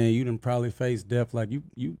everything. You done probably faced death. Like,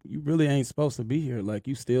 you really ain't supposed to be here. Like,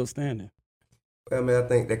 you still standing. I mean, I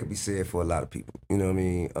think that could be said for a lot of people. You know what I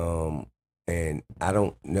mean? And I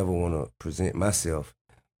don't never want to present myself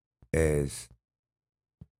as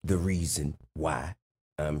the reason why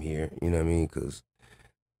I'm here. You know what I mean? Because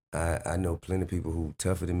I know plenty of people who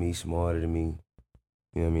tougher than me, smarter than me,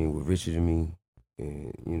 you know what I mean, were richer than me,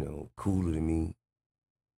 and, cooler than me,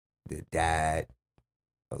 that died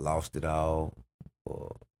or lost it all,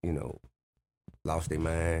 or, lost their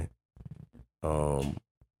mind.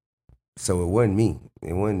 So it wasn't me.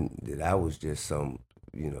 It wasn't that I was just some,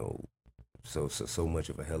 so much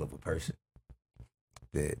of a hell of a person.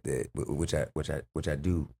 That which I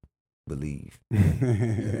do believe.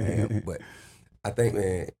 But I think,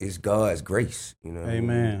 man, it's God's grace.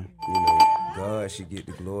 Amen. God should get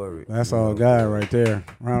the glory. That's all God right there.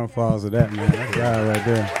 Round of applause to that, man. That's God right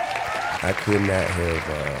there. I could not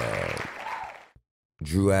have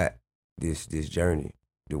drew out this journey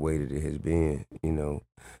the way that it has been,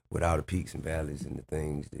 with all the peaks and valleys and the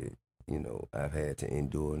things that, I've had to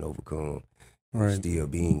endure and overcome. Right. Still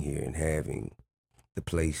being here and having the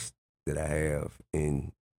place that I have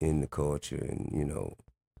in the culture and,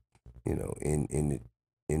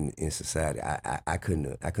 in society. I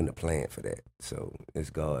couldn't have planned for that. So it's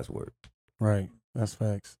God's work. Right. That's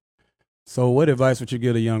facts. So what advice would you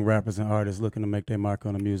give to young rappers and artists looking to make their mark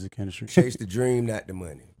on the music industry? Chase the dream, not the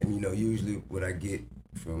money. And usually what I get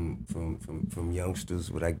from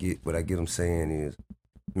youngsters, what I get them saying is,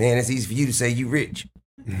 man, it's easy for you to say you rich.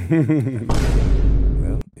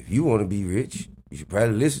 Well, if you want to be rich, you should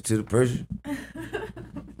probably listen to the person.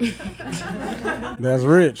 That's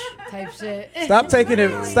rich. Type shit. Stop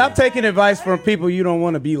taking advice from people you don't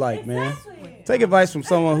want to be like, man. Take advice from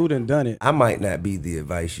someone who done it. I might not be the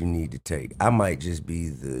advice you need to take. I might just be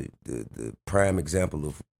the prime example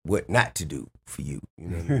of what not to do for you. You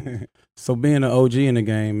know what I mean? So being an OG in the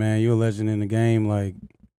game, man, you're a legend in the game. Like,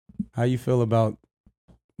 how you feel about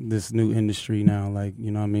this new industry now? Like,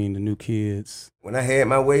 you know what I mean, the new kids. When I had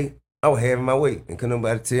my way, I was having my way, and couldn't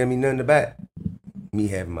nobody tell me nothing about me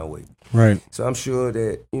having my way. Right. So I'm sure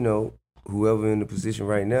that, whoever in the position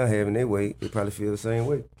right now having their way, they probably feel the same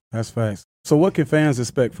way. That's facts. So what can fans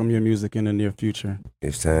expect from your music in the near future?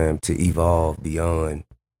 It's time to evolve beyond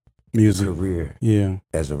music career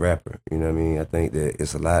as a rapper. You know what I mean? I think that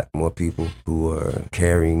it's a lot more people who are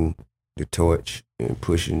carrying the torch and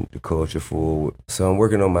pushing the culture forward. So I'm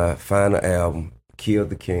working on my final album, Kill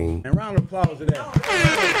the King. And round of applause to that.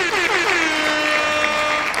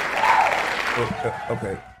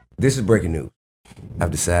 Okay, this is breaking news.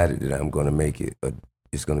 I've decided that I'm going to make it,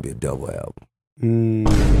 it's going to be a double album.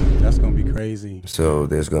 That's going to be crazy. So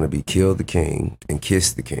there's going to be Kill the King and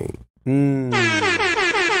Kiss the King.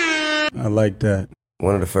 I like that.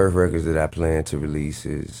 One of the first records that I plan to release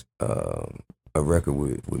is a record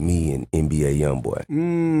with me and NBA Youngboy.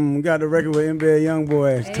 We got the record with NBA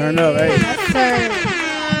Youngboy. Turn up, hey.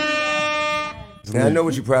 And I know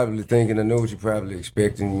what you're probably thinking. I know what you're probably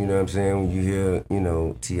expecting. You know what I'm saying? When you hear,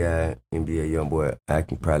 T.I., NBA Youngboy, I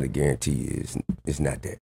can probably guarantee you it's not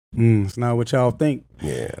that. It's not what y'all think.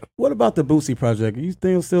 Yeah. What about the Boosie project? You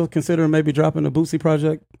still considering maybe dropping the Boosie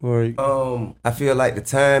project? Or I feel like the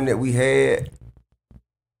time that we had,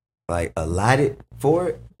 like, allotted for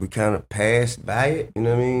it, we kind of passed by it. You know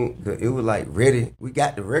what I mean? 'Cause it was like ready. We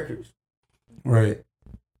got the records. Right.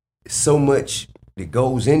 So much that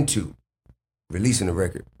goes into releasing a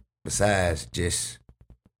record besides just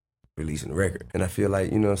releasing the record. And I feel like,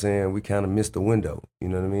 you know what I'm saying, we kind of missed the window. You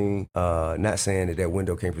know what I mean? Not saying that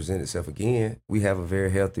window can't present itself again. We have a very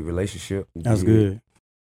healthy relationship. That's good.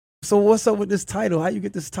 So what's up with this title? How you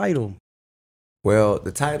get this title? Well,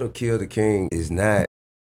 the title Kill the King is not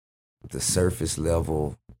the surface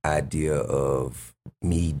level idea of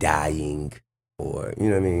me dying or, you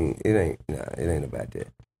know what I mean? It ain't about that.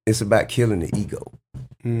 It's about killing the ego.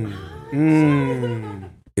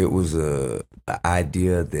 It was a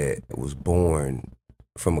idea that was born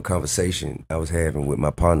from a conversation I was having with my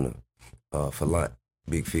partner, Falant,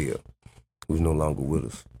 Big Phil, who's no longer with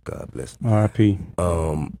us. God bless him. R.I.P.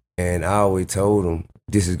 And I always told him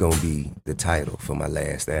this is gonna be the title for my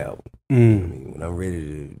last album. I mean, when I'm ready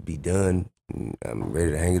to be done, I'm ready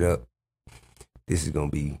to hang it up, this is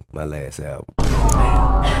gonna be my last album.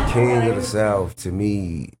 King of the South to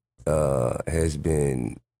me has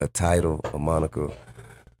been a title, a moniker.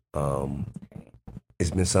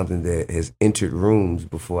 It's been something that has entered rooms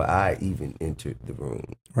before I even entered the room.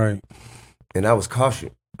 Right. And I was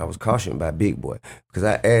cautioned. By Big Boy because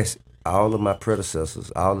I asked all of my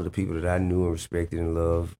predecessors, all of the people that I knew and respected and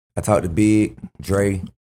loved. I talked to Big, Dre,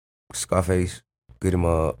 Scarface, Goody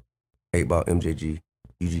Mob, 8 Ball, MJG,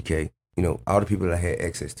 UGK. You know, all the people that I had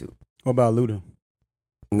access to. What about Luda?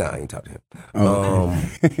 Nah, I ain't talked to him.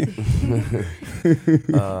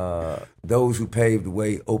 Those who paved the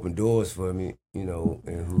way, opened doors for me, you know,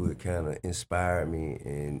 and who had kind of inspired me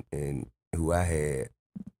and who I had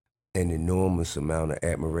an enormous amount of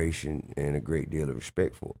admiration and a great deal of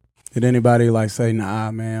respect for. Did anybody like say,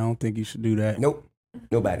 nah, man, I don't think you should do that? Nope.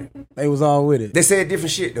 Nobody. They was all with it. They said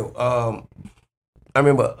different shit, though. I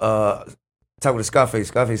remember talking to Scarface.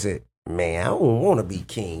 Scarface said, man, I don't want to be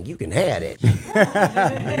king. You can have that. You know what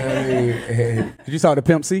I mean? And did you talk to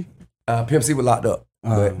Pimp C? Pimp C was locked up.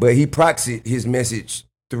 But he proxied his message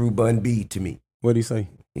through Bun B to me. What'd he say?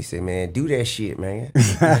 He said, man, do that shit, man.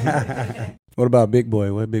 What about Big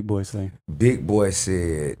Boy? What did Big Boy say? Big Boy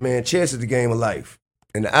said, man, chess is the game of life.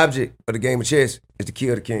 And the object of the game of chess is to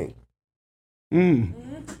kill the king. Damn.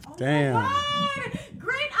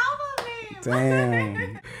 Great album name.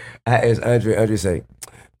 Damn. I asked Andre say,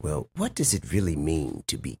 well, what does it really mean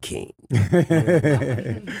to be king?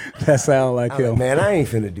 That sound like him. Man, I ain't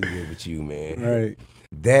finna do that with you, man. Right.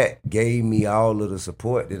 That gave me all of the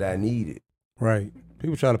support that I needed. Right.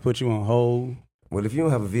 People try to put you on hold. Well, if you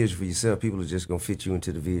don't have a vision for yourself, people are just gonna fit you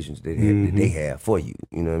into the visions that they have for you.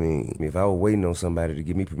 You know what I mean? If I were waiting on somebody to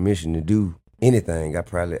give me permission to do anything, I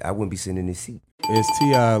wouldn't be sitting in this seat. Is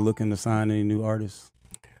T.I. looking to sign any new artists?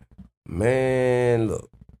 Man, look,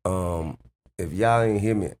 if y'all ain't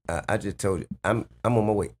hear me, I just told you, I'm on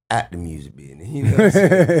my way out the music business. You know what I'm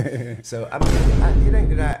saying? So, I mean, it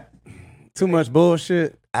ain't that Too much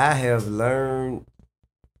bullshit? I have learned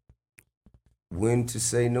when to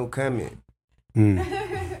say no comment. You know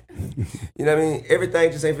what I mean? Everything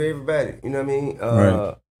just ain't for everybody. You know what I mean?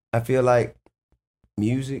 Right. I feel like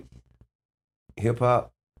music,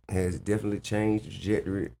 hip-hop, has definitely changed the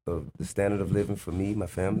trajectory of the standard of living for me, my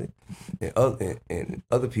family, and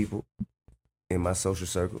other people in my social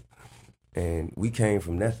circle. And we came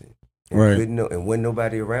from nothing. And right. And wasn't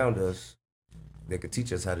nobody around us that could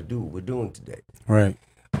teach us how to do what we're doing today. Right.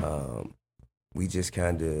 We just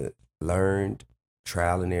kind of learned,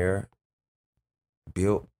 trial and error,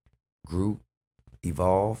 built, grew,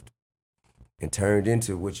 evolved, and turned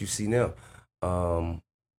into what you see now.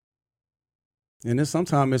 And then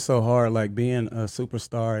sometimes it's so hard, like being a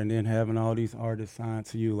superstar and then having all these artists signed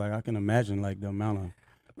to you. Like I can imagine, like the amount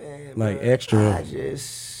of extra. I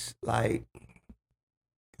just like,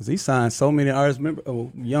 cause he signed so many artists. Remember,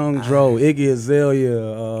 Young Dro, Iggy Azalea,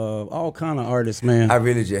 all kind of artists, man. I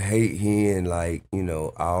really just hate hearing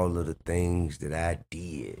all of the things that I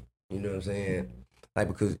did. You know what I'm saying? Like,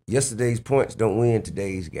 because yesterday's points don't win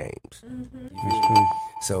today's games. That's true.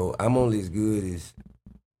 So I'm only as good as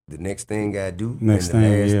the next thing I do And the last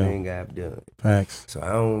thing I've done. Facts. So I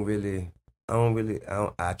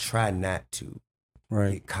try not to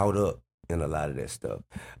get caught up in a lot of that stuff.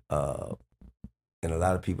 And a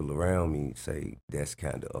lot of people around me say that's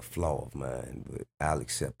kind of a flaw of mine, but I'll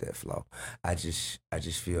accept that flaw. I just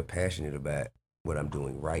feel passionate about what I'm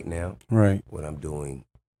doing right now, right? What I'm doing,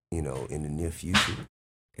 in the near future,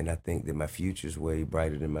 and I think that my future is way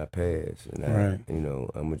brighter than my past, and I'm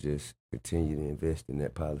gonna just continue to invest in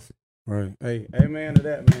that policy. Right. Hey, amen to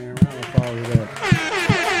that, man. Round of applause to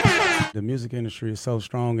that. The music industry is so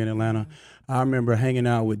strong in Atlanta. I remember hanging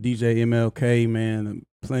out with DJ MLK, man,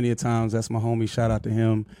 plenty of times. That's my homie. Shout out to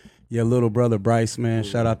him. Your little brother Bryce, man.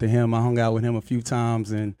 Shout out to him. I hung out with him a few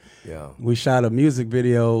times, and we shot a music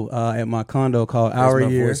video at my condo called That's Our my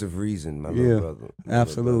Year. Voice of Reason, my little brother.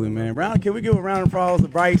 Absolutely, man. Can we give a round of applause to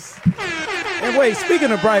Bryce? And wait,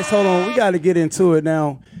 speaking of Bryce, hold on. We got to get into it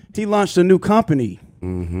now. He launched a new company.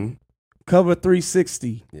 Mm-hmm. Cover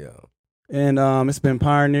 360. Yeah. And it's been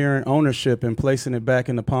pioneering ownership and placing it back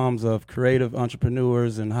in the palms of creative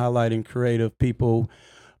entrepreneurs and highlighting creative people.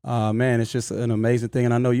 Man, it's just an amazing thing.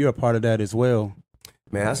 And I know you're a part of that as well.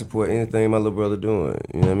 Man, I support anything my little brother doing.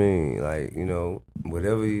 You know what I mean? Like,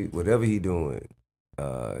 whatever he doing,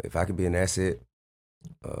 if I could be an asset,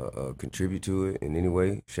 contribute to it in any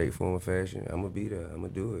way, shape, form, or fashion, I'm going to be there. I'm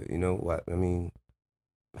going to do it. You know what? I mean,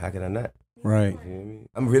 how can I not? Right. You know what I mean?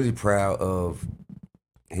 I'm really proud of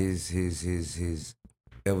his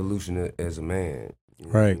evolution as a man. You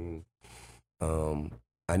know right. What I mean?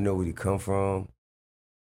 I know where he come from.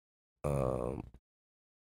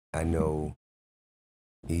 I know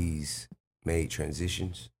he's made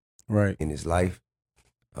transitions right in his life.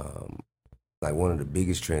 Like one of the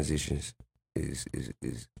biggest transitions is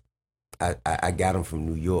I got him from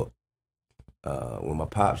New York. When my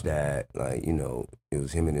pops died, like, it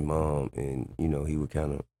was him and his mom, and, he was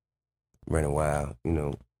kind of running wild,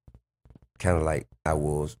 kind of like I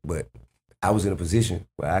was, but I was in a position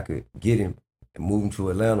where I could get him and move him to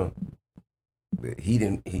Atlanta. But he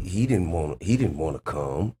didn't want to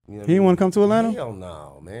come. He didn't want to come to Atlanta? Hell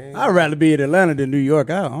no, man. I'd rather be in Atlanta than New York.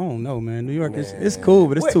 I don't know, man. New York it's cool,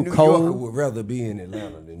 but it's too cold. New Yorker would rather be in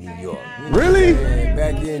Atlanta than New York. Really?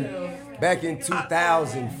 Back in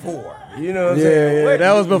 2004. You know what I'm saying? Yeah,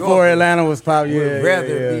 that was before Atlanta was popular. Would rather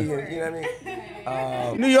be in, you know what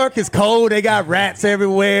I mean? New York is cold. They got rats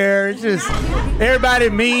everywhere. It's just everybody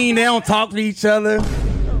mean. They don't talk to each other.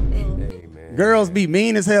 Girls be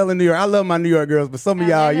mean as hell in New York. I love my New York girls, but some of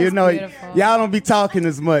y'all, y'all don't be talking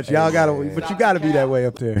as much. Y'all but you gotta be that way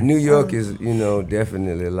up there. New York is,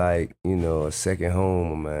 definitely like, a second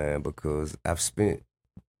home of mine because I've spent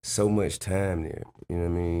so much time there. You know what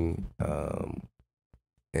I mean?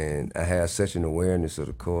 And I have such an awareness of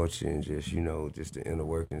the culture and just, just the inner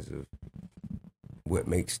workings of what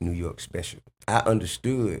makes New York special. I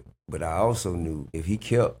understood, but I also knew if he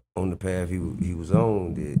kept on the path he was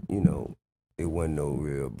on, that, it wasn't no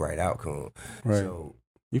real bright outcome. Right. So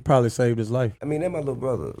you probably saved his life. I mean, that's my little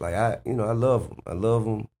brother. Like I love him. I love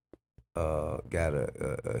him. Got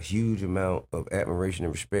a huge amount of admiration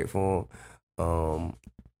and respect for him.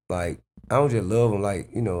 Like I don't just love him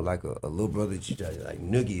like like a little brother, like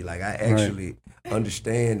noogie. Like I actually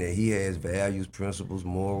understand that he has values, principles,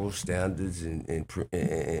 morals, standards,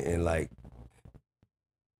 and like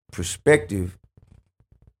perspective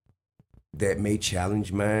that may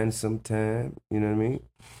challenge mine sometime, you know what I mean?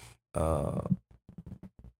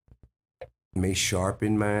 May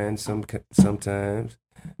sharpen mine sometimes.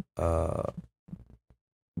 But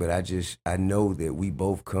I know that we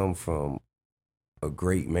both come from a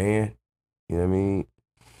great man, you know what I mean?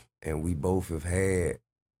 And we both have had,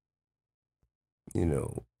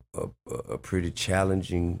 a pretty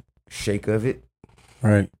challenging shake of it.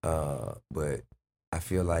 Right. But I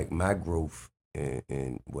feel like my growth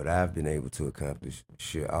and what I've been able to accomplish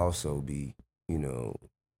should also be,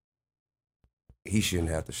 he shouldn't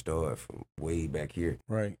have to start from way back here.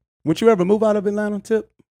 Right. Would you ever move out of Atlanta, Tip?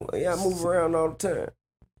 Well, yeah, I move around all the time.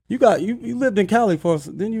 You lived in Cali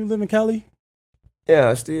didn't you live in Cali? Yeah,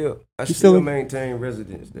 I still maintain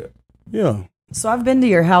residence there. Yeah. So I've been to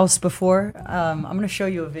your house before. I'm gonna show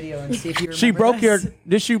you a video and see if you remember. She broke your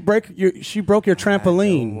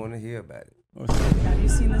trampoline. I don't want to hear about it. Have you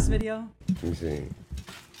seen this video? You seen?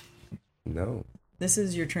 No. This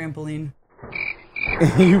is your trampoline.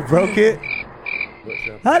 You broke it?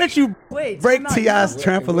 How did you break T.I.'s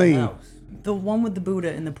trampoline? The one with the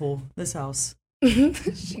Buddha in the pool. This house.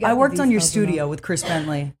 I worked on your studio with Chris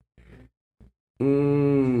Bentley.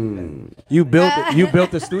 You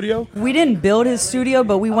built the studio? We didn't build his studio,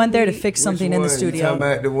 but we went there to fix something in the studio. You talking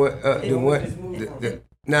about the one?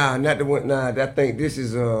 Nah, not the one. Nah, I think this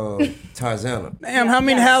is Tarzana. Damn, how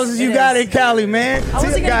many houses you got in Cali, man? I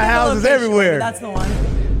wasn't got houses everywhere. That's the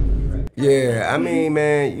one. Yeah, I mean,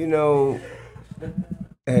 man,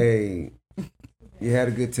 hey, You had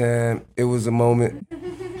a good time. It was a moment.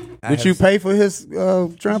 Did you pay for his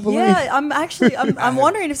trampoline? Yeah, I'm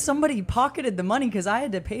wondering if somebody pocketed the money because I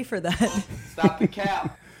had to pay for that. Stop the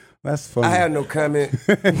cap. That's funny. I have no comment.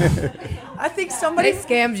 I think somebody They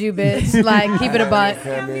scammed you, bitch. Like, keep it a butt.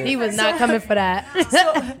 He was not coming for that.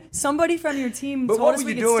 somebody from your team But told what us were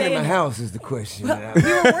we you could doing stay in my house is the question. We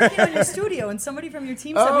were working on your studio, and somebody from your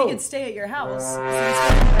team said we could stay at your house. So we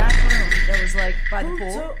stayed in the back room that was like by the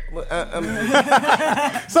pool.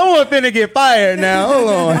 Someone finna get fired now. Hold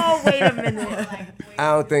on. Oh, wait a minute.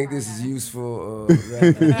 I don't think this is useful. You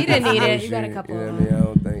didn't need it. You got a couple You know of what I mean? I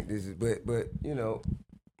don't think this is, but you know,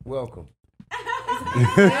 welcome.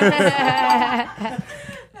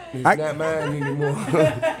 It's not mine anymore.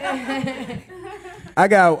 I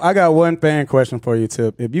got one fan question for you,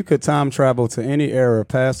 Tip. If you could time travel to any era,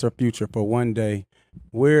 past or future, for one day,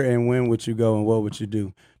 where and when would you go and what would you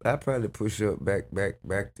do? I'd probably push up back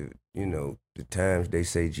to, you know, the times they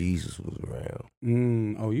say Jesus was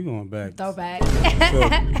around. Oh, you going back Throwback.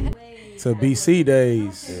 to BC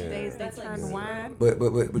days. Days they turn wine. But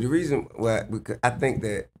the reason why, because I think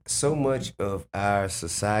that so much of our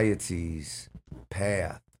society's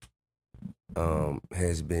path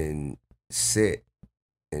has been set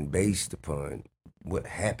and based upon what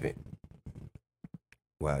happened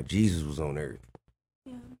while Jesus was on earth.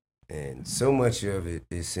 Yeah. And so much of it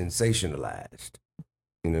is sensationalized.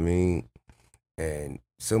 You know what I mean? And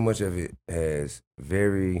so much of it has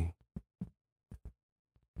very,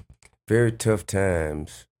 very tough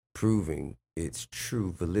times proving its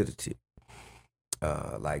true validity.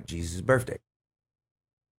 Like Jesus' birthday.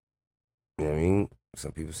 You know what I mean?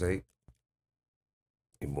 Some people say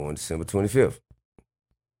he was born December 25th.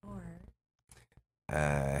 I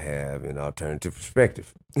have an alternative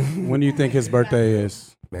perspective. When do you think his birthday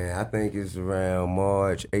is? Man, I think it's around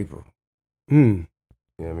March, April. Hmm.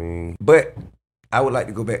 You know what I mean? But I would like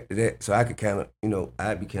to go back to that so I could kind of, you know,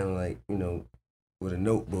 I'd be kind of like, you know, with a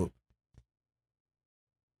notebook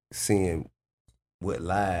seeing what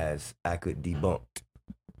lies I could debunk.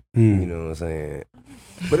 You know what I'm saying?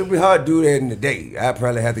 But it'd be hard to do that in the day. I'd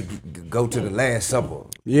probably have to go to the Last Supper.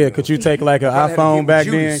 Yeah, could you take like an iPhone back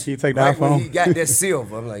then? Can you take the right iPhone? when he got that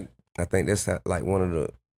silver, I'm like, I think that's like one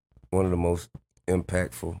of the most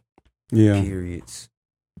impactful periods.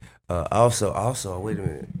 Also, wait a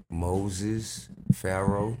minute, Moses,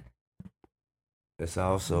 Pharaoh. That's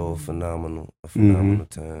also a phenomenal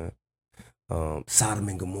time. Sodom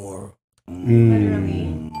and Gomorrah.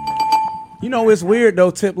 You know, it's weird though,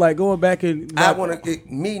 Tip, like going back and I want to,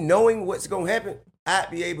 me knowing what's going to happen, I'd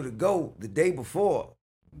be able to go the day before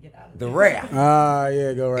the rap.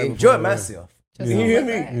 Yeah, go right. Enjoy myself. You hear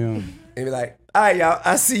me? Yeah. And be like, all right, y'all,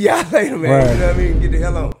 I see y'all later, man. Right. You know what I mean? Get the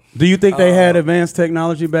hell on. Do you think they had advanced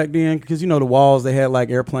technology back then? Because, you know, the walls, they had like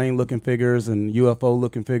airplane-looking figures and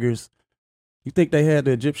UFO-looking figures. You think they had,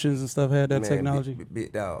 the Egyptians and stuff had that technology?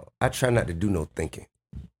 Big dog. I try not to do no thinking.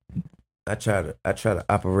 I try to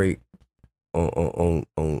operate on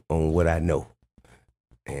what I know.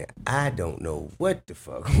 And I don't know what the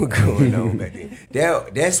fuck was going on back then.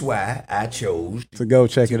 That's why I chose to go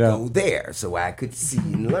check it out. Go there so I could see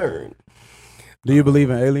and learn. Do you believe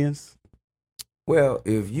in aliens? Well,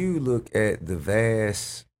 if you look at the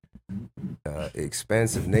vast,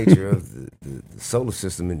 expansive nature of the solar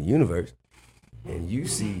system and the universe, and you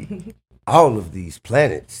see all of these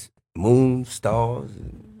planets, moons, stars,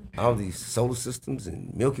 and all these solar systems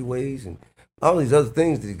and Milky Ways and all these other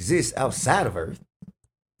things that exist outside of Earth,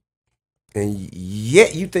 and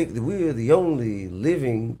yet you think that we're the only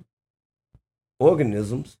living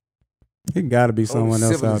organisms. It got to be someone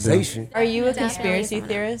else out there. Are you a conspiracy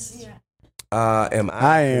theorist? Am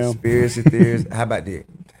I a conspiracy theorist? How about that?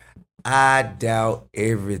 I doubt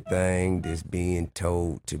everything that's being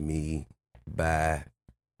told to me by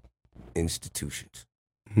institutions.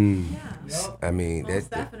 I mean,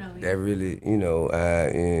 that really, you know,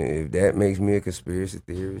 if that makes me a conspiracy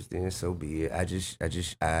theorist, then so be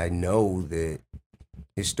it. I know that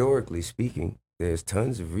historically speaking, there's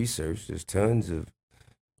tons of research, there's tons of,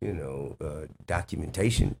 you know,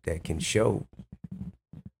 documentation that can show.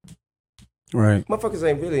 Right. Motherfuckers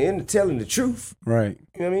ain't really into telling the truth. Right.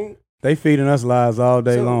 You know what I mean? They feeding us lies all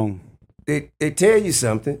day long. They tell you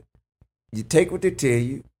something, you take what they tell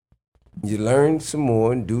you, you learn some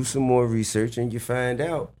more and do some more research, and you find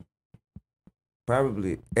out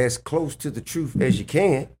probably as close to the truth as you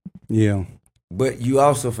can. Yeah. But you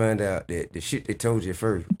also find out that the shit they told you at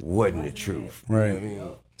first wasn't the truth. Right. You know what I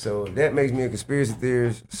mean? So if that makes me a conspiracy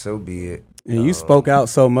theorist, so be it. And you spoke out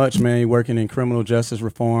so much, man. You're working in criminal justice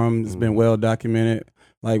reform. It's been well documented.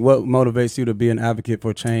 Like, what motivates you to be an advocate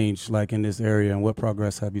for change, like in this area, and what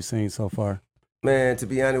progress have you seen so far? Man, to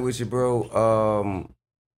be honest with you, bro,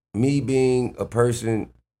 me being a person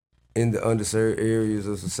in the underserved areas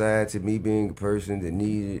of society, me being a person that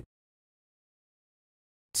needed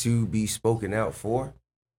to be spoken out for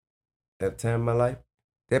at the time of my life,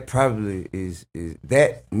 that probably is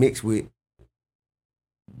that mixed with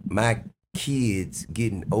my kids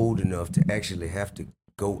getting old enough to actually have to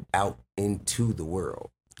go out into the world.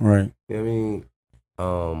 Right. You know what I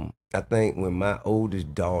mean? I think when my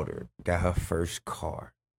oldest daughter got her first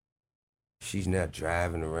car, she's now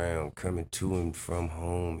driving around, coming to and from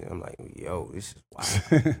home. And I'm like, yo, this is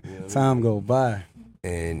wild. You know Time go by.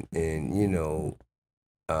 And you know,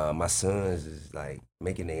 my sons is like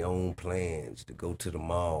making their own plans to go to the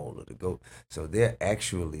mall or to go. So they're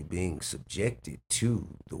actually being subjected to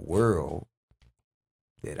the world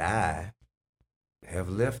that I have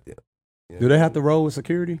left them. You know Do they have to roll with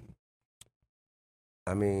security?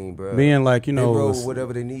 I mean, bro, Being like, you know, they roll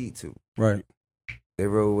whatever they need to. Right. They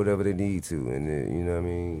roll whatever they need to, and you know what I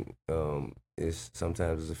mean. It's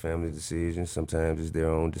sometimes it's a family decision, sometimes it's their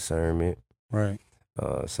own discernment. Right.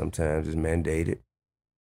 Sometimes it's mandated.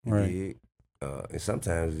 Right. And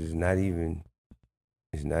sometimes it's not even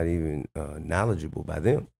knowledgeable by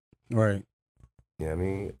them. Right. You know what I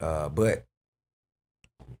mean? But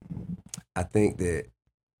I think that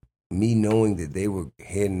me knowing that they were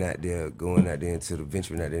heading out there, going out there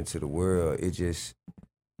venturing out there into the world,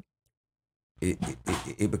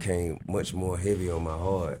 it became much more heavy on my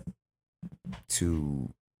heart to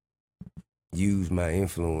use my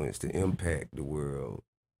influence to impact the world,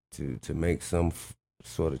 to make some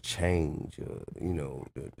sort of change, you know,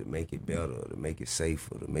 to make it better, to make it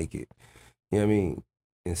safer, to make it, you know what I mean,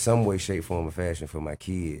 in some way, shape, form, or fashion for my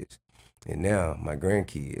kids. And now my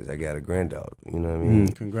grandkids, I got a granddaughter, you know what I mean?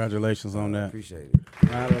 Congratulations on that. Appreciate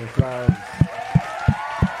it. Round of applause.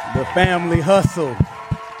 The family hustle.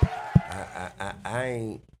 I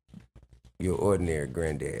ain't your ordinary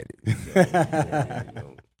granddaddy. So, you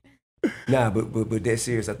know. Nah, but that's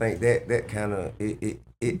serious. I think that kind of it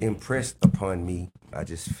impressed upon me. I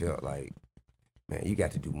just felt like, man, you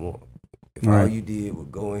got to do more. If all you did was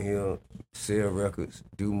go in here, sell records,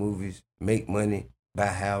 do movies, make money, buy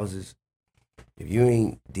houses, if you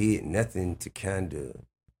ain't did nothing to kind of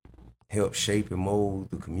help shape and mold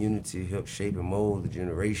the community, help shape and mold the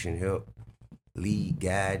generation, help lead,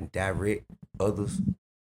 guide, and direct others,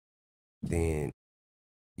 then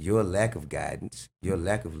your lack of guidance, your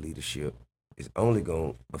lack of leadership is only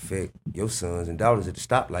going to affect your sons and daughters at the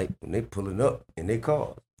stoplight when they pulling up in their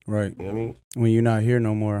cars. Right. You know what I mean? When you're not here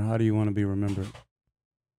no more, how do you want to be remembered?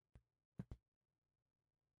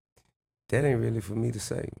 That ain't really for me to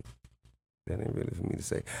say.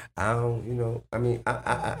 I don't, you know, I mean,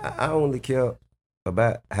 I only care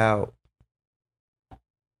about how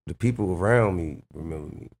the people around me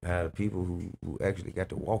remember me, how the people who actually got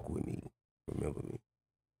to walk with me remember me.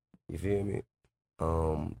 You feel me?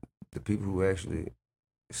 The people who actually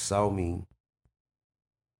saw me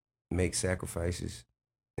make sacrifices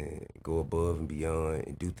and go above and beyond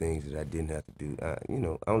and do things that I didn't have to do. You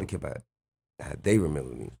know, I only care about how they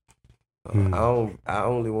remember me. I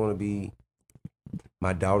only want to be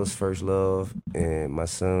my daughter's first love and my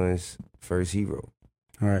son's first hero.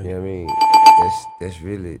 All right. You know what I mean? That's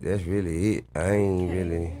really it. I ain't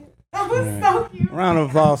really. That was so cute. Round of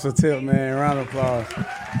applause for Tip, man. Round of applause.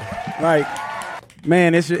 Like,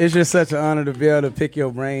 man, it's just such an honor to be able to pick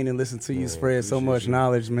your brain and listen to you spread so much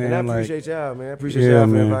knowledge, man. And I appreciate y'all, man. I appreciate y'all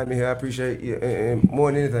for inviting me here. I appreciate you, and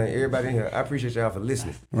more than anything, everybody in here. I appreciate y'all for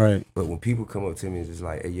listening. Right. But when people come up to me, it's just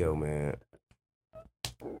like, hey, yo, man,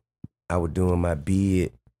 I was doing my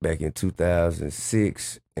bid back in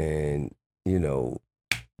 2006, and you know,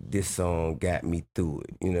 this song got me through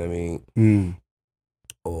it. You know what I mean?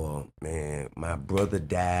 Or, man, my brother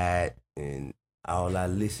died, and all I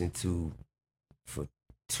listened to for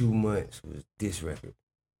 2 months was this record.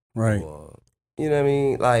 Right. Or, you know what I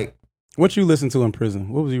mean? Like, what you listened to in prison?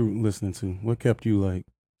 What was you listening to? What kept you like?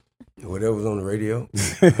 Whatever was on the radio.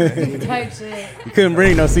 Type shit. You couldn't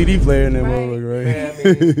bring no CD player in there, right?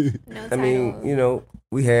 Yeah, I mean, you know,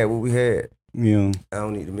 we had what we had. Yeah. I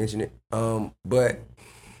don't need to mention it. But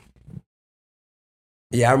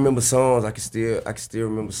yeah, I remember songs. I can still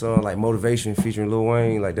remember songs like "Motivation" featuring Lil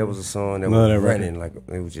Wayne. Like that was a song that was running, like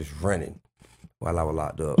it was just running while I was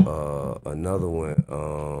locked up. Another one.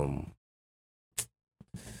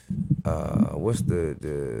 What's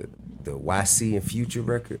the YC and Future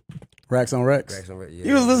record? Racks on Rex. Racks on Rex. Yeah.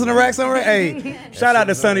 You was listening to Racks on Rex? Hey, shout out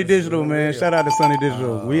to Sunny Digital, man. Shout out to Sunny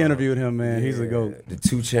Digital. We interviewed him, man. Yeah, he's a GOAT. The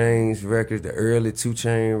 2 Chainz records, the early 2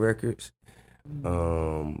 Chainz records,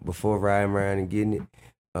 before Riding Around and Getting It.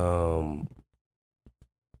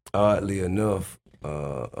 oddly enough,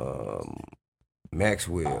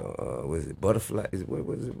 Maxwell, was it Butterfly? What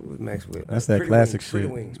was it? What was Maxwell? That's that Pretty classic Wings, Pretty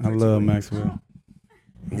shit. Wings, I Pretty love Wings. Maxwell.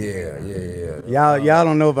 Yeah. Y'all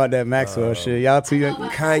don't know about that Maxwell shit. Y'all too young.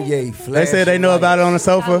 Kanye flashing. They said they know about it on the I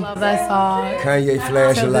sofa. love that song. Kanye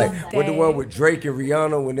flashing To like this what the day. one with Drake and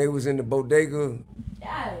Rihanna when they was in the bodega.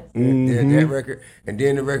 Yes. That record, and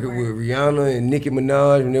then the record with Rihanna and Nicki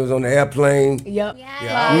Minaj when they was on the airplane. Yep.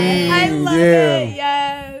 I love yeah. it.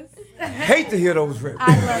 Yes. Hate to hear those records.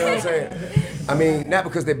 You know what I'm saying? I mean, not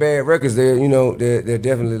because they're bad records. They're they're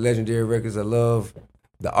definitely legendary records. I love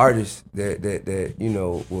the artists that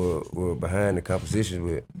were behind the compositions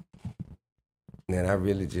with. And I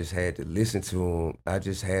really just had to listen to them. I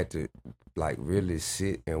just had to like really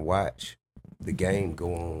sit and watch the game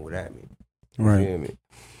go on without me. You Right. feel me?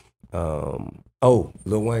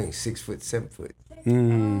 Lil Wayne, 6 foot, 7 foot.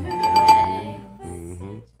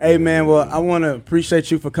 Hey man, well I want to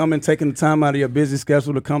appreciate you for coming, taking the time out of your busy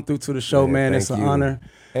schedule to come through to the show, man. It's thank an you. honor.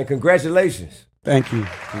 And congratulations. Thank you.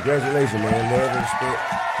 Congratulations, man. Love and respect.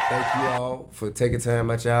 Thank you all for taking time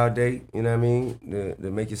out y'all day, you know what I mean,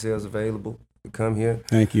 to make yourselves available to come here.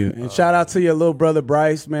 Thank you. And shout out to your little brother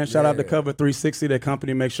Bryce, man. Shout out to Yeah. Cover 360, that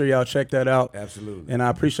company. Make sure y'all check that out. Absolutely. And I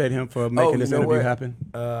appreciate him for making this you know interview what? happen.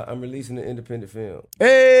 I'm releasing an independent film.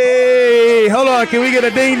 Hey, hold on. Can we get a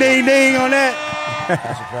ding, ding, ding on that? I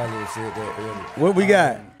should probably have said that earlier. What we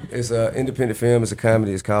got? It's an independent film. It's a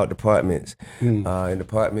comedy. It's called Departments. And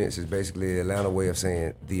Departments is basically the Atlanta way of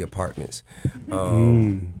saying the apartments.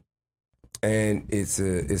 And it's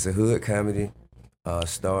a hood comedy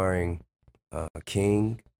starring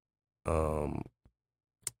King,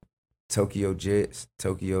 Tokyo Jets,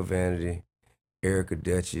 Tokyo Vanity, Erica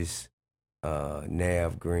Duchess,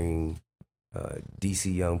 Nav Green,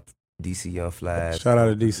 DC Young Fly. Shout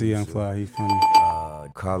out to DC Young Fly. He's funny.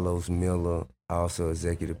 Carlos Miller, also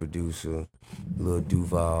executive producer, Lil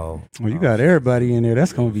Duval. Well, you got everybody in there.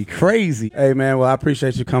 That's going to be crazy. Hey, man, well, I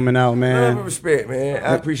appreciate you coming out, Love and man. respect, man.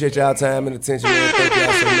 I appreciate y'all time and attention, man. Thank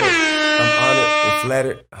y'all so much. I'm honored and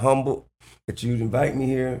flattered, humbled that you'd invite me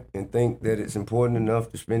here and think that it's important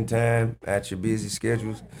enough to spend time at your busy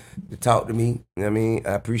schedules to talk to me. You know what I mean?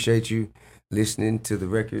 I appreciate you listening to the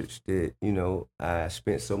records that, I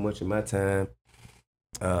spent so much of my time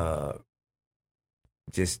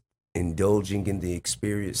just indulging in the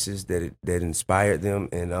experiences that inspired them,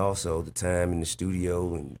 and also the time in the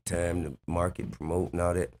studio and the time to market, promote, and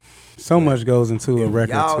all that. So much goes into a If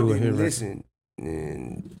record, y'all too. A hit didn't record. listen,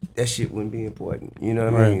 and that shit wouldn't be important. You know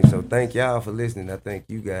what I Right. mean? So thank y'all for listening. I think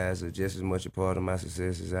you guys are just as much a part of my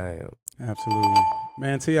success as I am. Absolutely.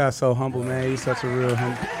 Man, T.I. so humble, man. He's such a real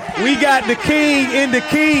humble. We got the king in the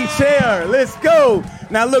king chair. Let's go.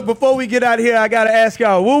 Now, look, before we get out of here, I got to ask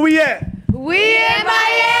y'all, where we at? We in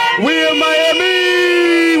Miami. We in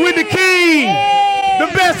Miami with the king, the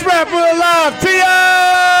best rapper alive,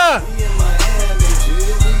 T.I.